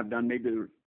one you have done.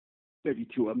 Maybe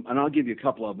two of them, and I'll give you a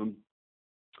couple of them.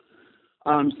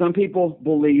 Some people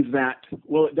believe that,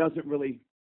 well, it doesn't really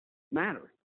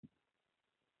matter.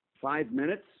 5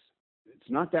 minutes, it's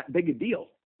not that big a deal.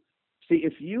 See,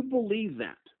 if you believe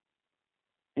that,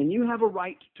 and you have a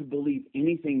right to believe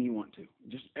anything you want to,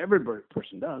 just every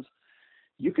person does,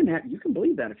 you can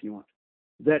believe that if you want.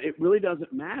 that it really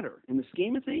doesn't matter. In the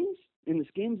scheme of things, in the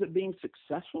schemes of being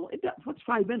successful, what's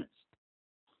 5 minutes?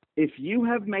 If you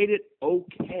have made it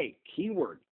okay,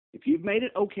 keyword, if you've made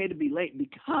it okay to be late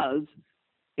because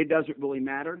it doesn't really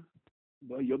matter,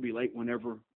 well, you'll be late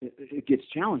whenever it gets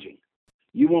challenging.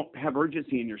 You won't have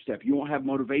urgency in your step. You won't have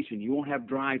motivation. You won't have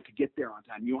drive to get there on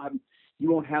time. You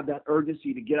won't have that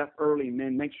urgency to get up early and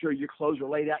then make sure your clothes are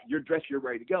laid out, you're dressed, you're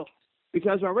ready to go.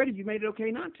 Because already you made it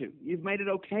okay not to. You've made it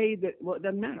okay that, well, it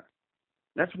doesn't matter.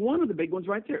 That's one of the big ones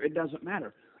right there. It doesn't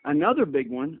matter. Another big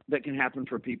one that can happen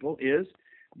for people is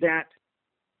that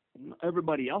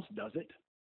everybody else does it,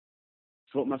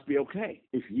 so it must be okay.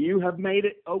 If you have made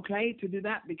it okay to do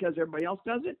that because everybody else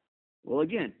does it, well,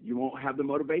 again, you won't have the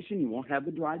motivation, you won't have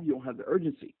the drive, you won't have the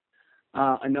urgency.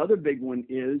 Another big one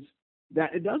is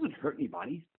that it doesn't hurt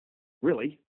anybody,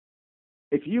 really.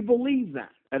 If you believe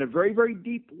that at a very, very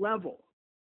deep level,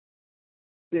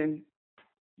 then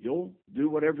you'll do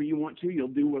whatever you want to. You'll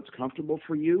do what's comfortable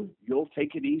for you. You'll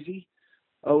take it easy.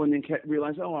 Oh, and then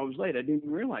realize, oh, I was late. I didn't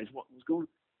even realize what was going on.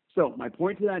 So my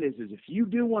point to that is if you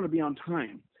do want to be on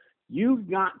time, you've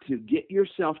got to get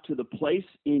yourself to the place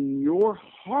in your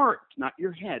heart, not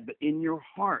your head, but in your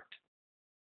heart,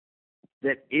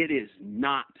 that it is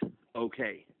not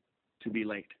okay to be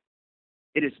late.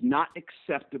 It is not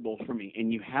acceptable for me,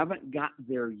 and you haven't got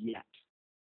there yet.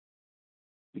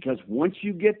 Because once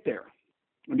you get there,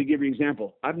 let me give you an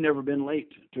example. I've never been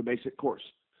late to a basic course.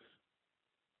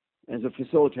 As a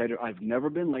facilitator, I've never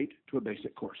been late to a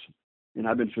basic course. And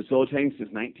I've been facilitating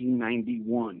since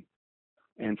 1991.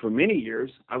 And for many years,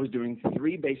 I was doing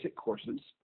 3 basic courses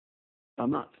a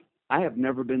month. I have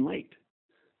never been late.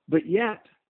 But yet,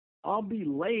 I'll be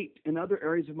late in other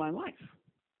areas of my life.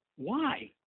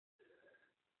 Why?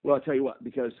 Well, I'll tell you what,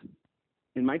 because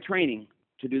in my training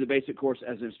to do the basic course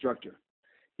as an instructor,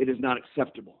 it is not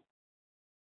acceptable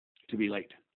to be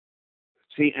late.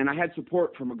 See, and I had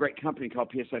support from a great company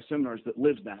called PSI Seminars that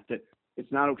lives that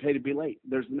it's not okay to be late.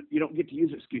 You don't get to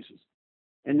use excuses.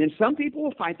 And then some people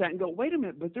will fight that and go, wait a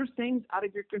minute, but there's things out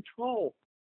of your control.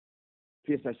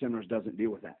 PSI Seminars doesn't deal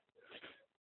with that.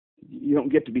 You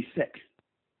don't get to be sick.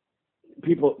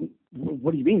 People,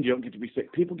 what do you mean you don't get to be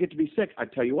sick? People get to be sick. I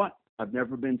tell you what, I've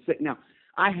never been sick. Now,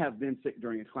 I have been sick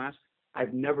during a class.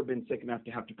 I've never been sick enough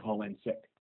to have to call in sick.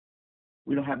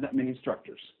 We don't have that many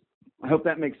instructors. I hope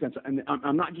that makes sense. And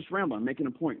I'm not just rambling. I'm making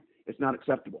a point. It's not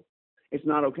acceptable. It's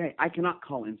not okay. I cannot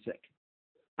call in sick.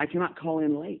 I cannot call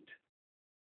in late.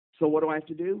 So what do I have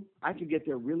to do? I have to get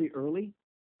there really early.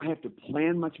 I have to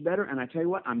plan much better. And I tell you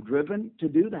what, I'm driven to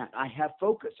do that. I have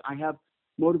focus. I have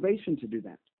motivation to do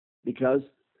that because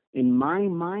in my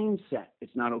mindset,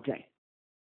 it's not okay.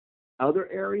 Other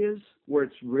areas where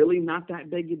it's really not that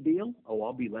big a deal, oh,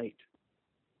 I'll be late.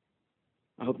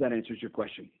 I hope that answers your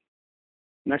question.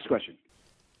 Next question.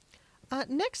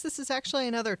 Next, this is actually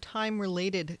another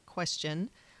time-related question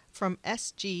from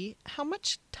SG. How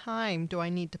much time do I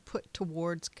need to put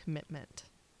towards commitment?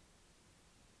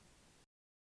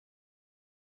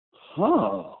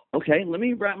 Oh, okay. Let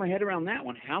me wrap my head around that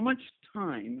one. How much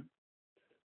time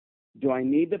do I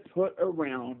need to put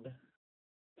around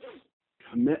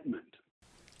commitment?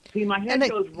 See, my head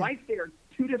goes right there,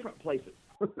 2 different places.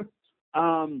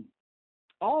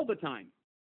 All the time.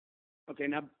 Okay,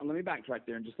 now let me backtrack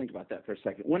there and just think about that for a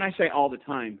second. When I say all the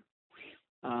time,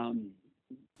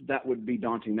 that would be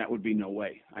daunting. That would be no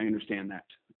way. I understand that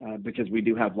because we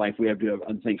do have life. We have to do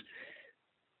other things.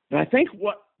 But I think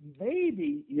what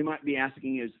maybe you might be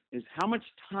asking is how much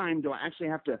time do I actually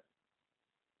have to,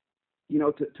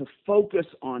 to focus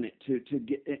on it, to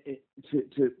get it,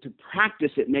 to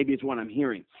practice it? Maybe is what I'm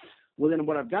hearing. Well, then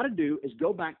what I've got to do is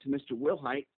go back to Mr.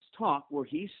 Wilhite's talk where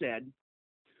he said,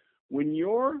 when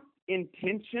your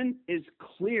intention is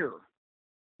clear,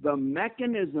 the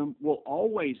mechanism will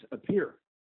always appear.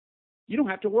 You don't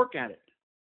have to work at it.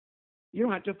 You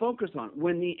don't have to focus on it.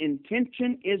 When the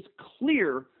intention is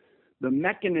clear, the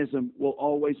mechanism will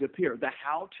always appear. The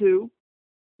how-to,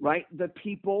 right? The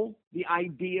people, the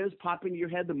ideas pop into your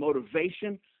head, the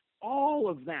motivation, all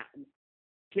of that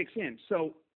kicks in.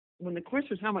 So when the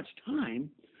question is how much time,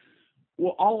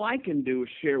 well, all I can do is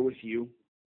share with you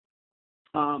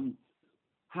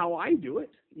how I do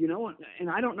it, and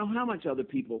I don't know how much other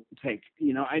people take.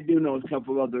 I do know a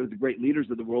couple of other the great leaders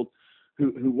of the world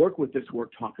who work with this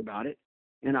work talk about it,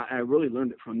 and I really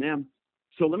learned it from them.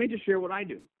 So let me just share what I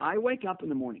do. I wake up in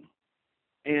the morning,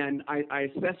 and I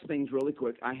assess things really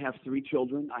quick. I have 3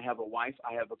 children. I have a wife.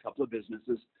 I have a couple of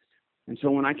businesses. And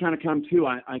so when I kind of come to,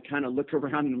 I kind of look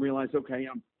around and realize, okay,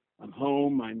 I'm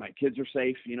home. My kids are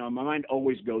safe. My mind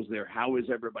always goes there. How is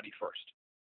everybody first?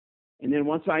 And then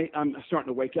once I'm starting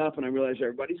to wake up and I realize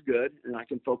everybody's good and I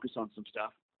can focus on some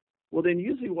stuff, well, then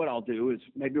usually what I'll do is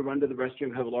maybe run to the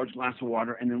restroom, have a large glass of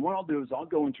water, and then what I'll do is I'll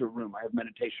go into a room. I have a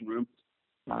meditation room,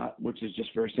 which is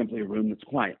just very simply a room that's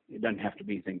quiet. It doesn't have to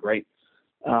be anything great.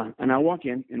 And I walk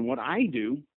in, and what I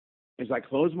do is I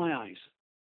close my eyes,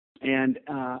 and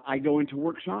I go into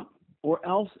workshop, or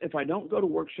else if I don't go to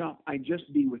workshop, I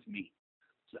just be with me.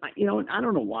 So, and I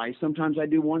don't know why. Sometimes I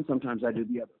do one, sometimes I do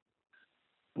the other.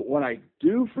 But what I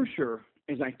do for sure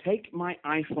is I take my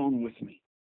iPhone with me.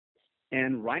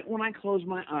 And right when I close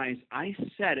my eyes, I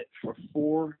set it for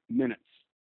 4 minutes.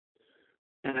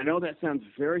 And I know that sounds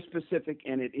very specific,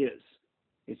 and it is.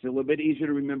 It's a little bit easier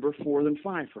to remember 4 than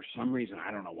 5 for some reason.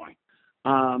 I don't know why.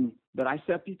 But I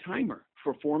set the timer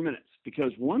for 4 minutes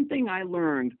because one thing I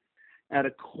learned at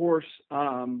a course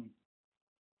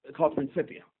called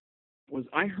Principia was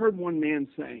I heard one man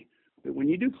say that when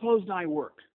you do closed eye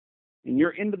work and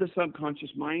you're into the subconscious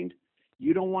mind,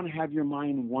 you don't want to have your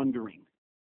mind wandering.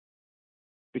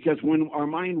 Because when our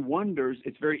mind wanders,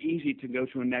 it's very easy to go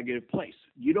to a negative place.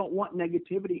 You don't want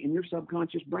negativity in your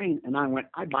subconscious brain. And I went,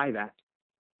 I buy that.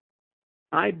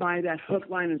 I buy that hook,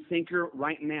 line, and sinker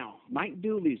right now. Mike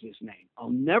Dooley's his name. I'll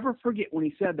never forget when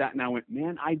he said that. And I went,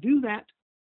 man, I do that.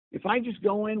 If I just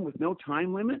go in with no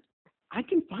time limit, I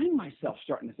can find myself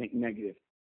starting to think negative.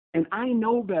 And I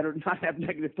know better not to have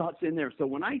negative thoughts in there. So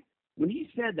when he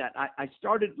said that, I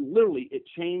started literally, it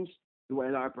changed the way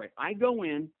that I operate. I go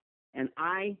in and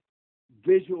I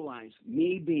visualize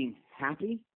me being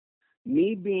happy,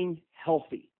 me being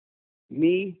healthy,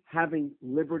 me having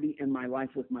liberty in my life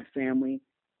with my family.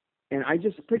 And I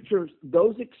just picture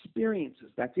those experiences.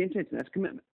 That's the intention. That's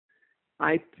commitment.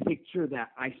 I picture that.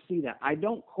 I see that. I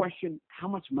don't question how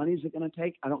much money is it going to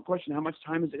take. I don't question how much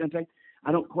time is it going to take.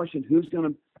 I don't question who's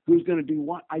going to do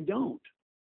what. I don't.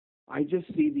 I just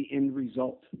see the end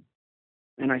result.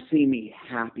 And I see me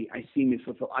happy. I see me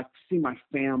fulfilled. I see my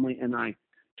family and I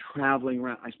traveling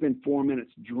around. I spend 4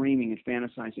 minutes dreaming and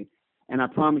fantasizing. And I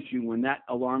promise you, when that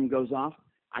alarm goes off,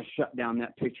 I shut down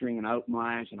that picturing and I open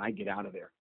my eyes and I get out of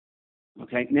there.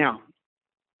 Okay. Now,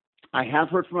 I have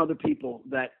heard from other people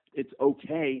that it's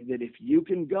okay that if you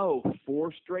can go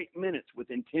 4 straight minutes with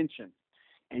intention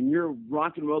and you're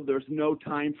rock and roll, there's no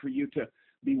time for you to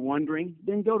be wondering,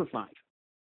 then go to 5.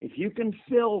 If you can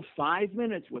fill 5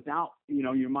 minutes without,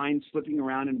 your mind slipping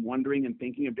around and wondering and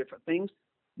thinking of different things,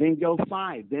 then go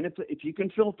 5. Then if you can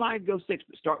fill 5, go 6,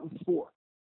 but start with 4.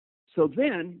 So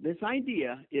then this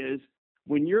idea is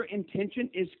when your intention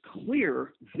is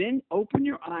clear, then open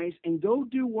your eyes and go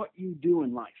do what you do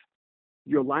in life,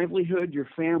 your livelihood, your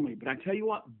family. But I tell you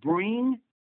what, bring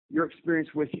your experience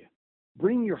with you.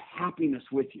 Bring your happiness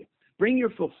with you. Bring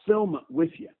your fulfillment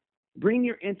with you. Bring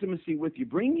your intimacy with you.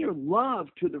 Bring your love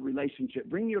to the relationship.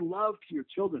 Bring your love to your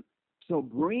children. So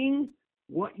bring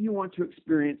what you want to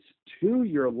experience to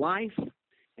your life,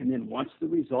 and then watch the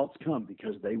results come,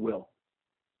 because they will.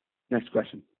 Next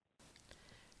question.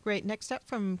 Great. Next up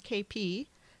from KP.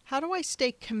 How do I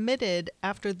stay committed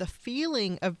after the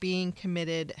feeling of being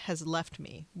committed has left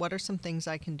me? What are some things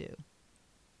I can do?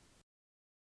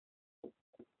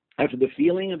 After the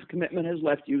feeling of commitment has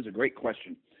left you is a great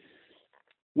question.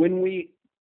 When we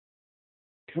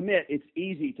commit, it's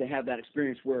easy to have that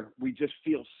experience where we just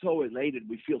feel so elated.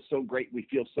 We feel so great. We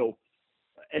feel so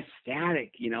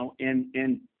ecstatic,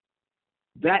 and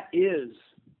that is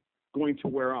going to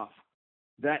wear off.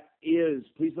 That is,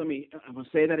 I'm going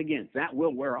to say that again. That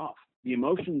will wear off. The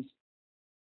emotions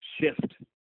shift,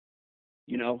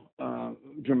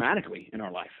 dramatically in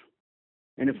our life.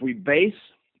 And if we base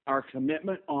our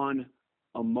commitment on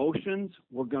emotions,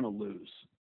 we're going to lose.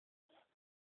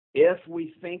 If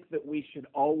we think that we should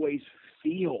always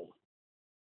feel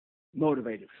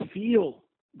motivated, feel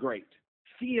great,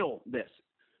 feel this,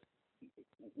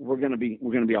 we're going to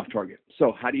be off target.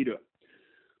 So how do you do it?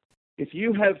 If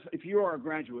you are a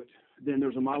graduate, then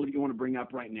there's a model that you want to bring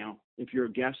up right now. If you're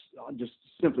a guest, I'll just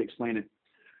simply explain it.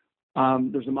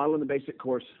 There's a model in the basic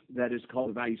course that is called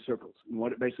the value circles. And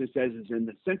what it basically says is in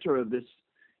the center of this,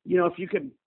 if you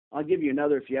could, I'll give you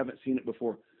another if you haven't seen it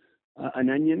before. An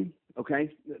onion, okay?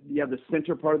 You have the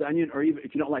center part of the onion, or even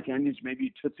if you don't like onions, maybe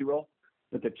a Tootsie Roll,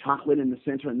 but the chocolate in the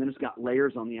center, and then it's got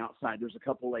layers on the outside. There's a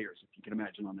couple layers, if you can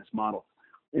imagine, on this model.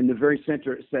 In the very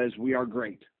center, it says, we are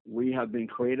great. We have been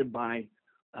created by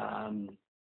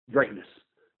greatness.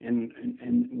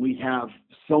 And we have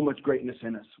so much greatness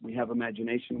in us. We have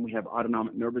imagination. We have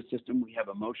autonomic nervous system. We have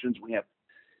emotions.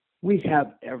 We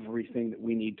have everything that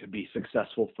we need to be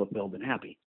successful, fulfilled, and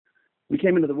happy. We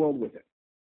came into the world with it.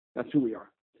 That's who we are.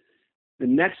 The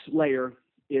next layer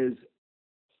is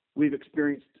we've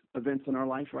experienced events in our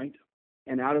life, right?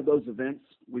 And out of those events,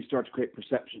 we start to create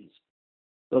perceptions.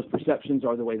 Those perceptions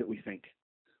are the way that we think.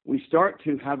 We start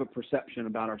to have a perception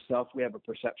about ourselves. We have a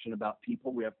perception about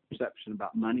people. We have a perception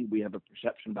about money. We have a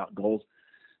perception about goals.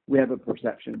 We have a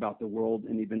perception about the world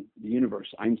and even the universe.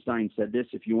 Einstein said this: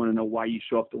 if you want to know why you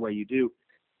show up the way you do,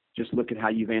 just look at how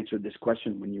you've answered this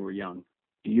question when you were young.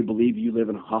 Do you believe you live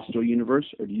in a hostile universe,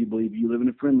 or do you believe you live in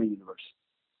a friendly universe?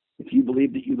 If you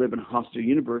believe that you live in a hostile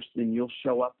universe, then you'll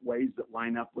show up ways that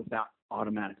line up with that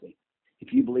automatically.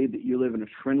 If you believe that you live in a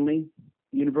friendly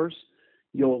universe,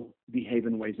 you'll behave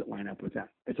in ways that line up with that.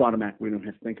 It's automatic. We don't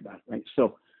have to think about it, right?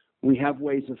 So we have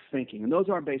ways of thinking, and those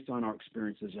are based on our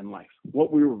experiences in life,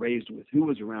 what we were raised with, who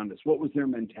was around us, what was their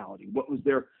mentality, what was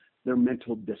their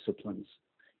mental disciplines.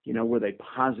 You know, were they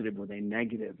positive? Were they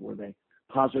negative? Were they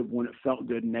positive when it felt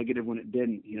good, negative when it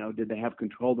didn't? You know, did they have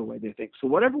control the way they think? So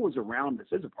whatever was around us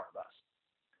is a part of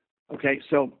us. Okay,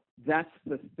 so that's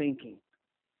the thinking.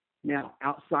 Now,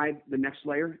 outside the next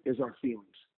layer is our feelings.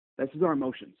 This is our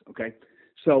emotions, okay?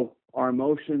 So our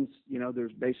emotions, you know,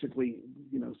 there's basically,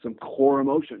 you know, some core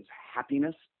emotions: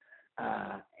 happiness,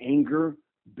 anger,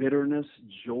 bitterness,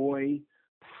 joy,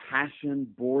 passion,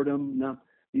 boredom. No,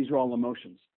 these are all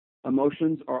emotions.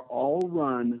 Emotions are all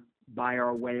run by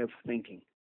our way of thinking,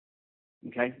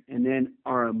 okay? And then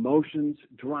our emotions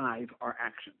drive our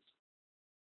actions,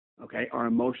 okay? Our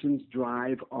emotions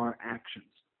drive our actions.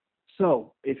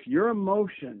 So if your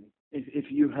emotion, if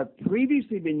you have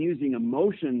previously been using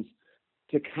emotions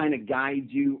to kind of guide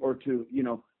you or to, you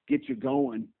know, get you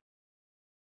going,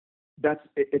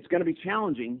 it's going to be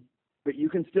challenging, but you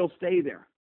can still stay there.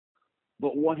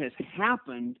 But what has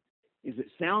happened is it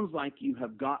sounds like you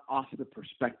have got off the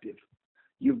perspective.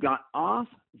 You've got off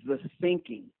the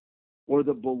thinking or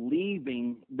the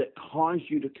believing that caused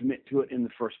you to commit to it in the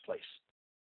first place.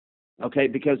 Okay,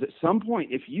 because at some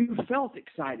point, if you felt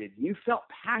excited, you felt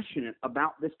passionate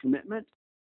about this commitment,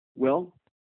 well,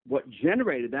 what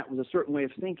generated that was a certain way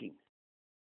of thinking.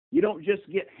 You don't just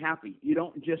get happy. You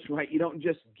don't just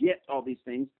get all these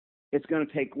things. It's going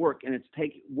to take work, and it's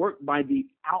take work by the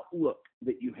outlook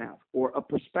that you have or a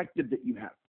perspective that you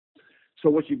have. So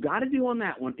what you've got to do on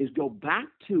that one is go back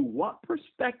to what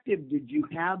perspective did you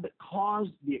have that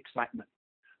caused the excitement?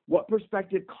 What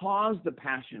perspective caused the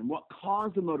passion? What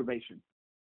caused the motivation?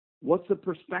 What's the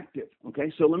perspective?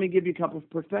 Okay, so let me give you a couple of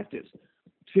perspectives.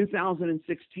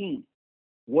 2016.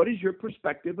 What is your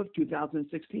perspective of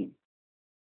 2016?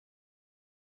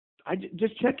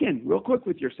 Just check in real quick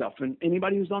with yourself and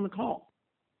anybody who's on the call.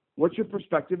 What's your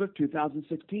perspective of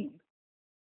 2016?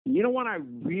 You know what I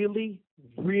really,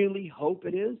 really hope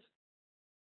it is?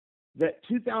 That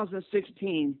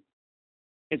 2016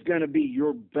 is going to be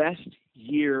your best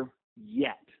year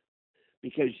yet,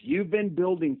 because you've been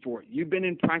building for it. You've been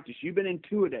in practice. You've been in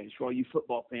two-a-days for all you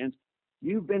football fans.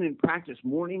 You've been in practice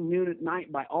morning, noon, at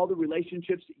night by all the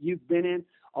relationships that you've been in,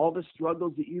 all the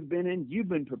struggles that you've been in. You've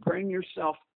been preparing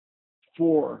yourself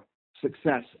for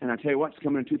success. And I tell you what's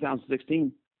coming in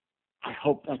 2016. I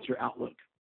hope that's your outlook.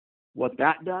 What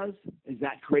that does is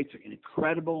that creates an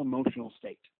incredible emotional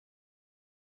state.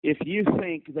 If you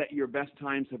think that your best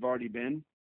times have already been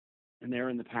and they're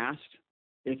in the past,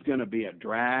 it's going to be a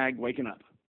drag waking up.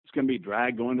 It's going to be a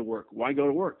drag going to work. Why go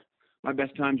to work? My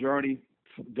best times are already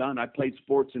done. I played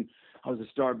sports and I was a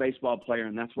star baseball player,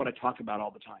 and that's what I talk about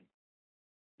all the time.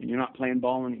 And you're not playing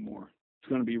ball anymore. It's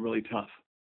going to be really tough.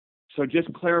 So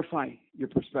just clarify your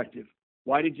perspective.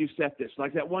 Why did you set this?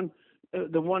 Like that one,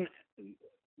 the one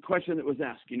question that was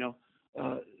asked,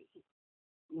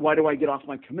 why do I get off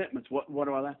my commitments? What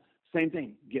do I? Same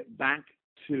thing. Get back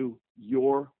to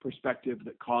your perspective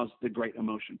that caused the great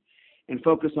emotion, and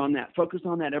focus on that. Focus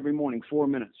on that every morning, 4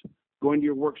 minutes. Go into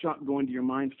your workshop, go into your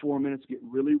mind, 4 minutes. Get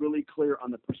really, really clear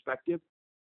on the perspective,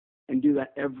 and do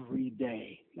that every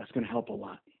day. That's going to help a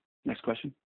lot. Next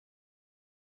question.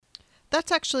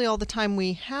 That's actually all the time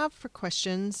we have for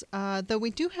questions, though we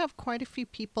do have quite a few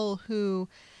people who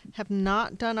have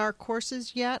not done our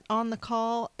courses yet on the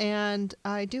call, and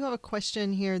I do have a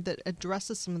question here that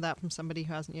addresses some of that from somebody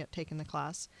who hasn't yet taken the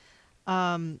class.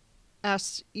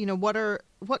 Asks,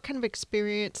 what kind of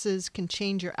experiences can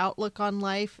change your outlook on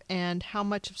life, and how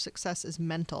much of success is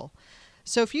mental?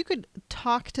 So if you could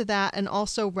talk to that and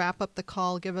also wrap up the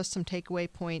call, give us some takeaway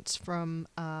points from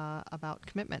about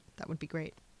commitment, that would be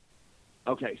great.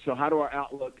 Okay, so how do our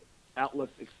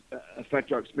outlooks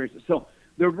affect our experiences? So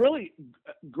they're really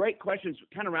great questions,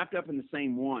 kind of wrapped up in the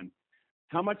same one.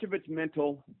 How much of it's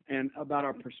mental, and about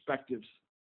our perspectives?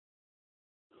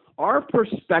 Our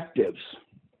perspectives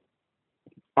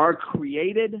are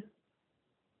created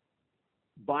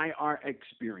by our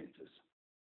experiences.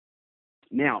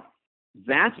 Now,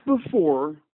 that's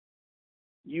before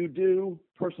you do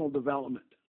personal development.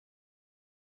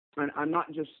 And I'm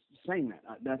not just saying that.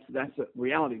 That's a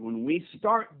reality. When we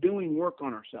start doing work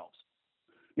on ourselves.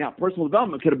 Now, personal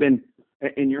development could have been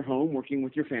in your home, working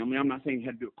with your family. I'm not saying you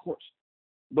had to do a course.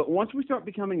 But once we start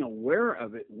becoming aware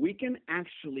of it, we can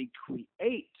actually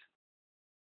create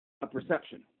a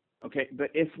perception. Okay, but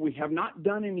if we have not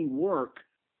done any work,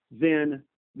 then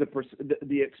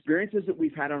the experiences that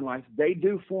we've had in life, they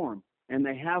do form, and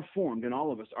they have formed in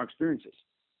all of us, our experiences.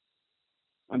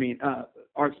 I mean,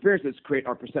 our experiences create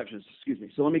our perceptions, excuse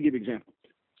me. So let me give you an example.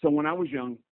 So when I was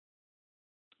young,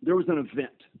 there was an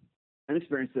event, an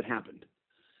experience that happened.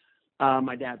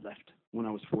 My dad left when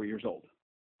I was 4 years old.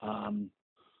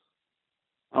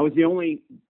 I was the only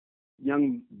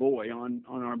young boy on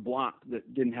our block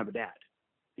that didn't have a dad.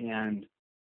 And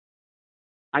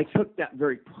I took that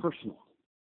very personal.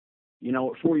 You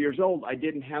know, at 4 years old, I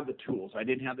didn't have the tools. I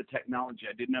didn't have the technology.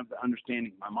 I didn't have the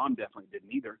understanding. My mom definitely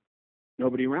didn't either.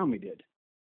 Nobody around me did.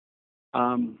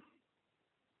 I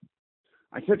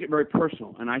took it very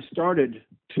personal, and I started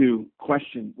to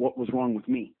question what was wrong with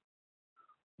me.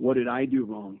 What did I do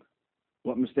wrong?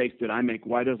 What mistakes did I make?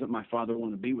 Why doesn't my father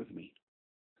want to be with me?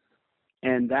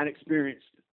 And that experience,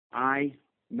 I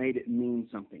made it mean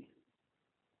something.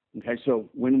 Okay, so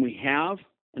when we have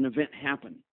an event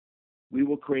happen, we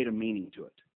will create a meaning to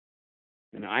it.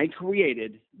 And I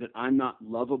created that I'm not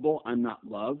lovable, I'm not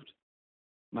loved.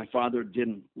 My father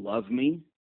didn't love me.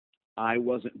 I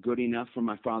wasn't good enough for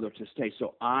my father to stay.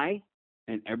 So I,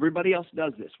 and everybody else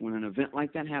does this, when an event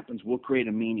like that happens, we'll create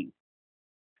a meaning.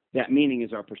 That meaning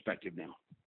is our perspective now.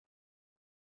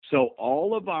 So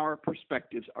all of our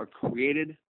perspectives are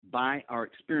created by our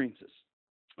experiences.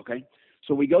 Okay?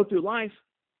 So we go through life.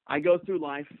 I go through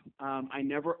life. I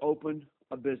never opened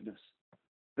a business,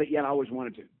 but yet I always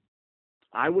wanted to.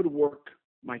 I would work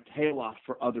my tail off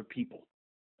for other people,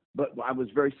 but I was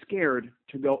very scared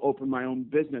to go open my own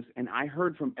business. And I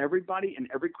heard from everybody in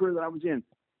every career that I was in,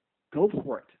 go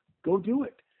for it. Go do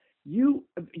it.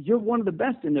 You're one of the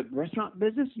best in the restaurant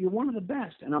business. You're one of the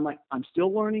best. And I'm like, I'm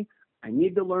still learning. I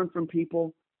need to learn from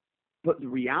people. But the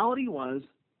reality was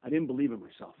I didn't believe in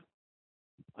myself.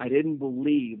 I didn't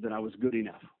believe that I was good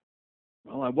enough.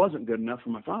 Well, I wasn't good enough for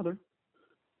my father.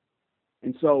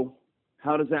 And so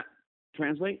how does that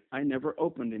translate? I never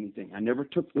opened anything. I never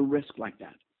took the risk like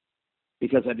that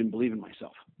because I didn't believe in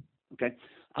myself. Okay.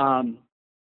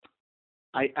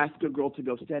 I asked a girl to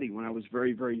go steady when I was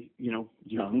very, very,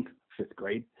 young, 5th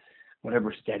grade,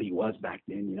 whatever steady was back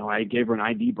then. I gave her an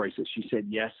ID bracelet. She said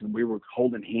yes, and we were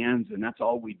holding hands, and that's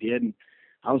all we did. And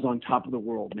I was on top of the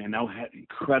world, man. That was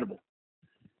incredible.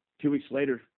 2 weeks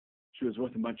later, she was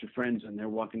with a bunch of friends, and they're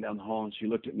walking down the hall, and she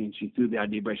looked at me, and she threw the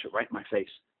ID bracelet right in my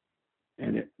face.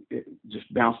 And it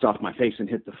just bounced off my face and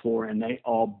hit the floor, and they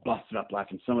all busted up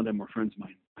laughing. Some of them were friends of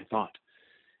mine, I thought.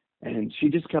 And she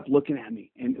just kept looking at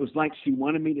me, and it was like she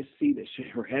wanted me to see this.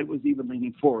 Her head was even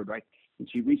leaning forward, right? And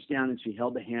she reached down, and she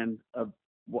held the hand of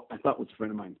what I thought was a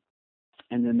friend of mine.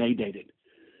 And then they dated,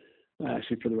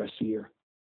 actually, for the rest of the year.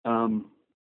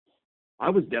 I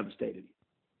was devastated.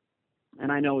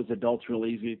 And I know as adults,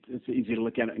 really easy. It's easy to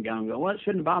look at it and go, well, it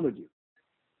shouldn't have bothered you.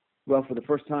 Well, for the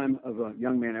first time of a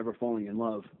young man ever falling in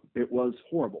love, it was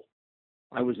horrible.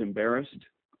 I was embarrassed.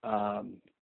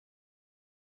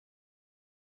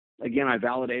 Again, I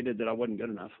validated that I wasn't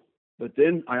good enough. But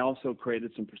then I also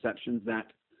created some perceptions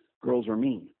that girls are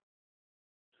mean.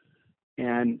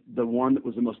 And the one that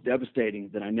was the most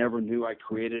devastating that I never knew I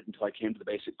created until I came to the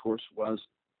basic course was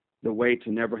the way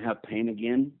to never have pain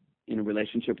again in a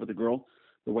relationship with a girl.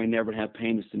 The way never to have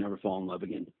pain is to never fall in love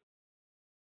again.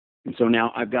 And so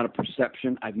now I've got a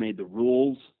perception. I've made the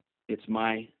rules. It's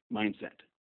my mindset.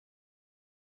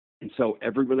 And so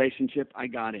every relationship I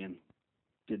got in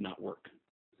did not work.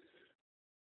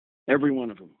 Every one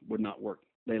of them would not work.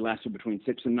 They lasted between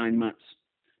 6 and 9 months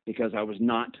because I was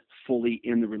not fully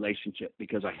in the relationship,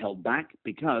 because I held back,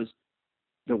 because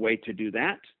the way to do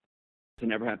that, to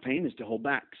never have pain, is to hold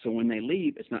back. So when they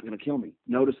leave, it's not going to kill me.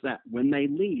 Notice that. When they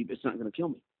leave, it's not going to kill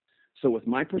me. So with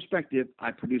my perspective,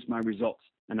 I produce my results,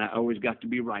 and I always got to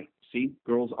be right. See,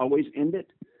 girls always end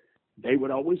it. They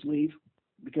would always leave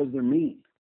because they're mean.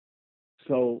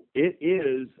 So it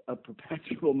is a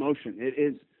perpetual motion. It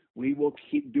is. We will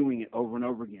keep doing it over and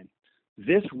over again.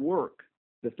 This work,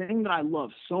 the thing that I love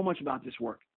so much about this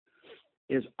work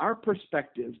is our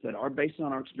perspectives that are based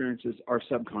on our experiences are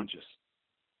subconscious.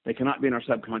 They cannot be in our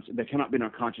subconscious. They cannot be in our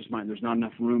conscious mind. There's not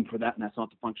enough room for that, and that's not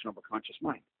the function of a conscious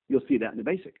mind. You'll see that in the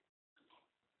basic.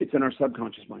 It's in our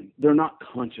subconscious mind. They're not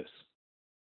conscious.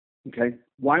 Okay?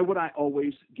 Why would I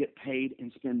always get paid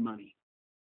and spend money?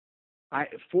 At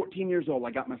 14 years old,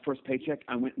 I got my first paycheck.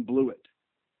 I went and blew it.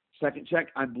 Second check,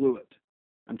 I blew it.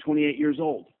 I'm 28 years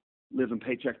old, living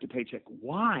paycheck to paycheck.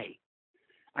 Why?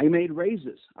 I made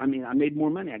raises. I made more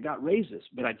money. I got raises,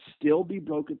 but I'd still be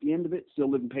broke at the end of it,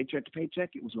 still living paycheck to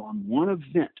paycheck. It was on one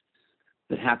event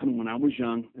that happened when I was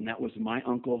young, and that was my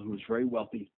uncle, who was very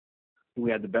wealthy.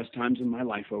 We had the best times in my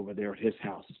life over there at his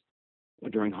house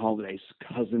during holidays,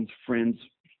 cousins, friends,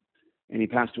 and he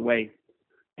passed away.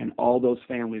 And all those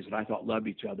families that I thought loved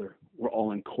each other were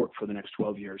all in court for the next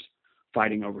 12 years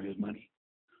fighting over his money.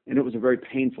 And it was a very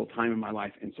painful time in my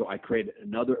life. And so I created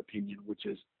another opinion, which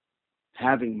is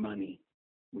having money,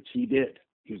 which he did.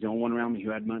 He was the only one around me who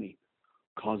had money,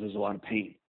 causes a lot of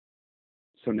pain.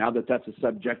 So now that that's a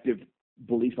subjective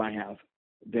belief I have,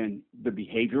 then the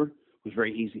behavior was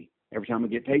very easy. Every time I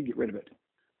get paid, get rid of it.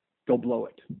 Go blow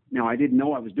it. Now, I didn't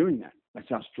know I was doing that. That's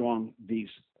how strong these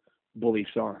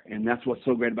beliefs are. And that's what's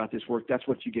so great about this work. That's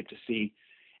what you get to see.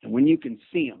 And when you can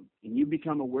see them and you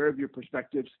become aware of your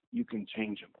perspectives, you can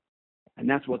change them. And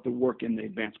that's what the work in the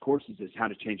advanced courses is, how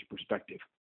to change perspective.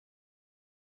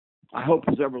 I hope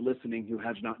who's ever listening who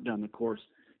has not done the course,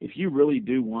 if you really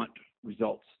do want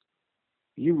results,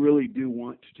 you really do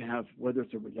want to have, whether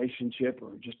it's a relationship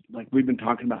or just like we've been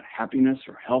talking about, happiness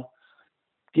or health,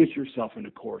 get yourself in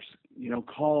a course.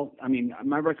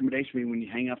 My recommendation would be when you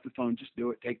hang up the phone, just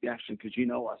do it, take the action, because you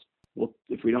know us. Well,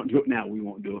 if we don't do it now, we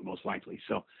won't do it most likely.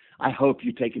 So I hope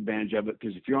you take advantage of it,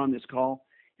 because if you're on this call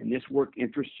and this work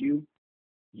interests you,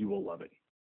 you will love it.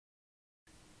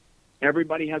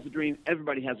 Everybody has a dream.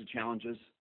 Everybody has challenges.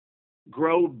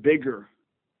 Grow bigger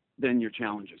than your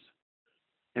challenges.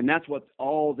 And that's what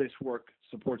all this work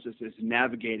supports us, is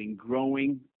navigating,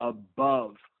 growing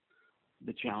above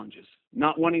the challenges,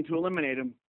 not wanting to eliminate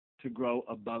them, to grow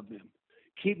above them.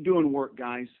 Keep doing work,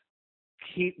 guys.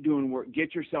 Keep doing work.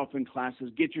 Get yourself in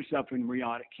classes. Get yourself in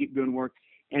re-audit. Keep doing work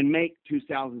and make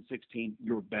 2016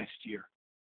 your best year.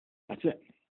 That's it.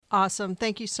 Awesome.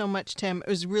 Thank you so much, Tim. It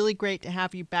was really great to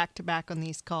have you back to back on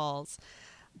these calls.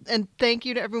 And thank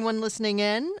you to everyone listening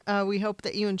in. We hope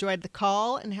that you enjoyed the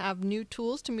call and have new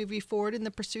tools to move you forward in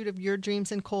the pursuit of your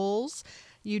dreams and goals.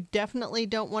 You definitely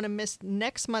don't want to miss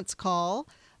next month's call.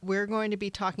 We're going to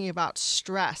be talking about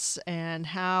stress and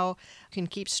how you can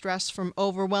keep stress from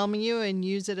overwhelming you and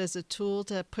use it as a tool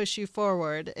to push you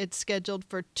forward. It's scheduled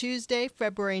for Tuesday,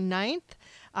 February 9th.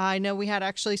 I know we had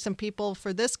actually some people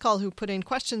for this call who put in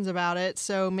questions about it,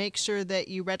 so make sure that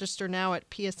you register now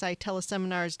at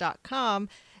psiteleseminars.com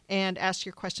and ask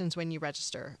your questions when you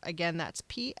register. Again, that's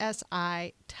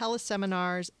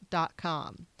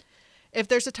psiteleseminars.com. If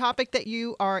there's a topic that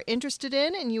you are interested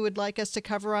in and you would like us to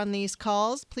cover on these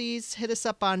calls, please hit us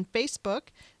up on Facebook.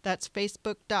 That's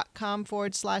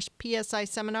facebook.com/PSI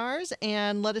Seminars,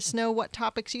 and let us know what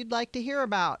topics you'd like to hear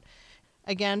about.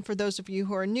 Again, for those of you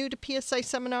who are new to PSI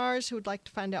Seminars, who would like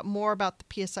to find out more about the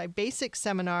PSI Basic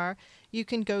Seminar, you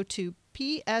can go to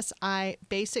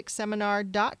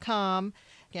psibasicseminar.com.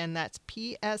 Again, that's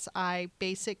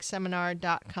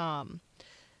psibasicseminar.com.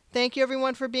 Thank you,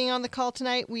 everyone, for being on the call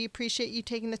tonight. We appreciate you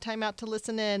taking the time out to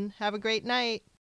listen in. Have a great night.